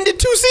should have ended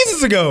 2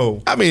 seasons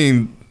ago. I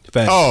mean,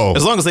 Facts. oh,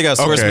 As long as they got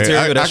source okay,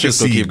 material, I that shit's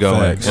gonna can keep see going.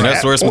 facts. And that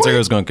At source point-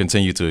 material is going to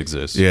continue to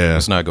exist. Yeah.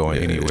 It's not going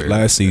Yeah. anywhere.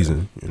 Last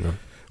season, you know.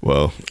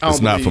 well, I don't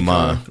it's not believe for you,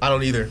 mine. Con. I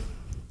don't either.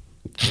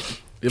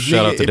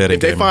 Shout out to Dead if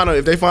they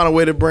Gamer. find a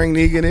way to bring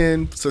Negan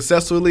in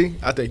successfully,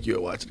 I think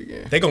you'll watch it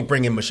again. They gonna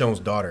bring in Michonne's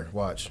daughter.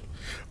 Watch.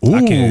 Ooh,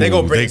 They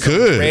gonna bring some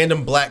could.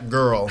 random black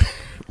girl,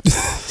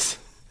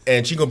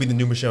 and she gonna be the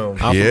new Michonne.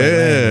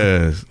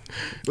 Yeah,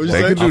 What'd you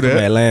they say? could do From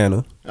that.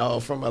 Atlanta. Oh,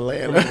 from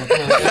Atlanta.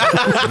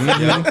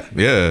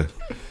 Yeah,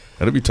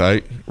 that'd be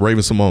tight.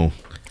 Raven Simone.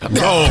 That'd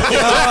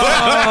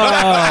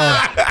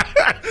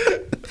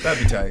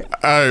be tight.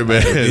 All right,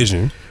 man.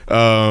 Vision.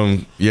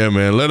 Yeah,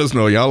 man. Let us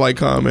know. Y'all like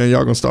comment?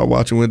 Y'all gonna start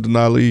watching when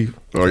Danai leave,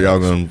 or y'all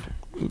gonna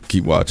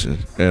keep watching?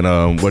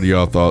 And what are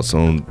y'all thoughts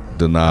on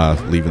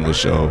Danai leaving the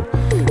show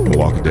and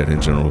Walking Dead in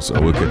general? So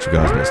we'll catch you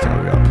guys next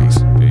time. We got peace.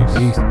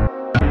 Peace.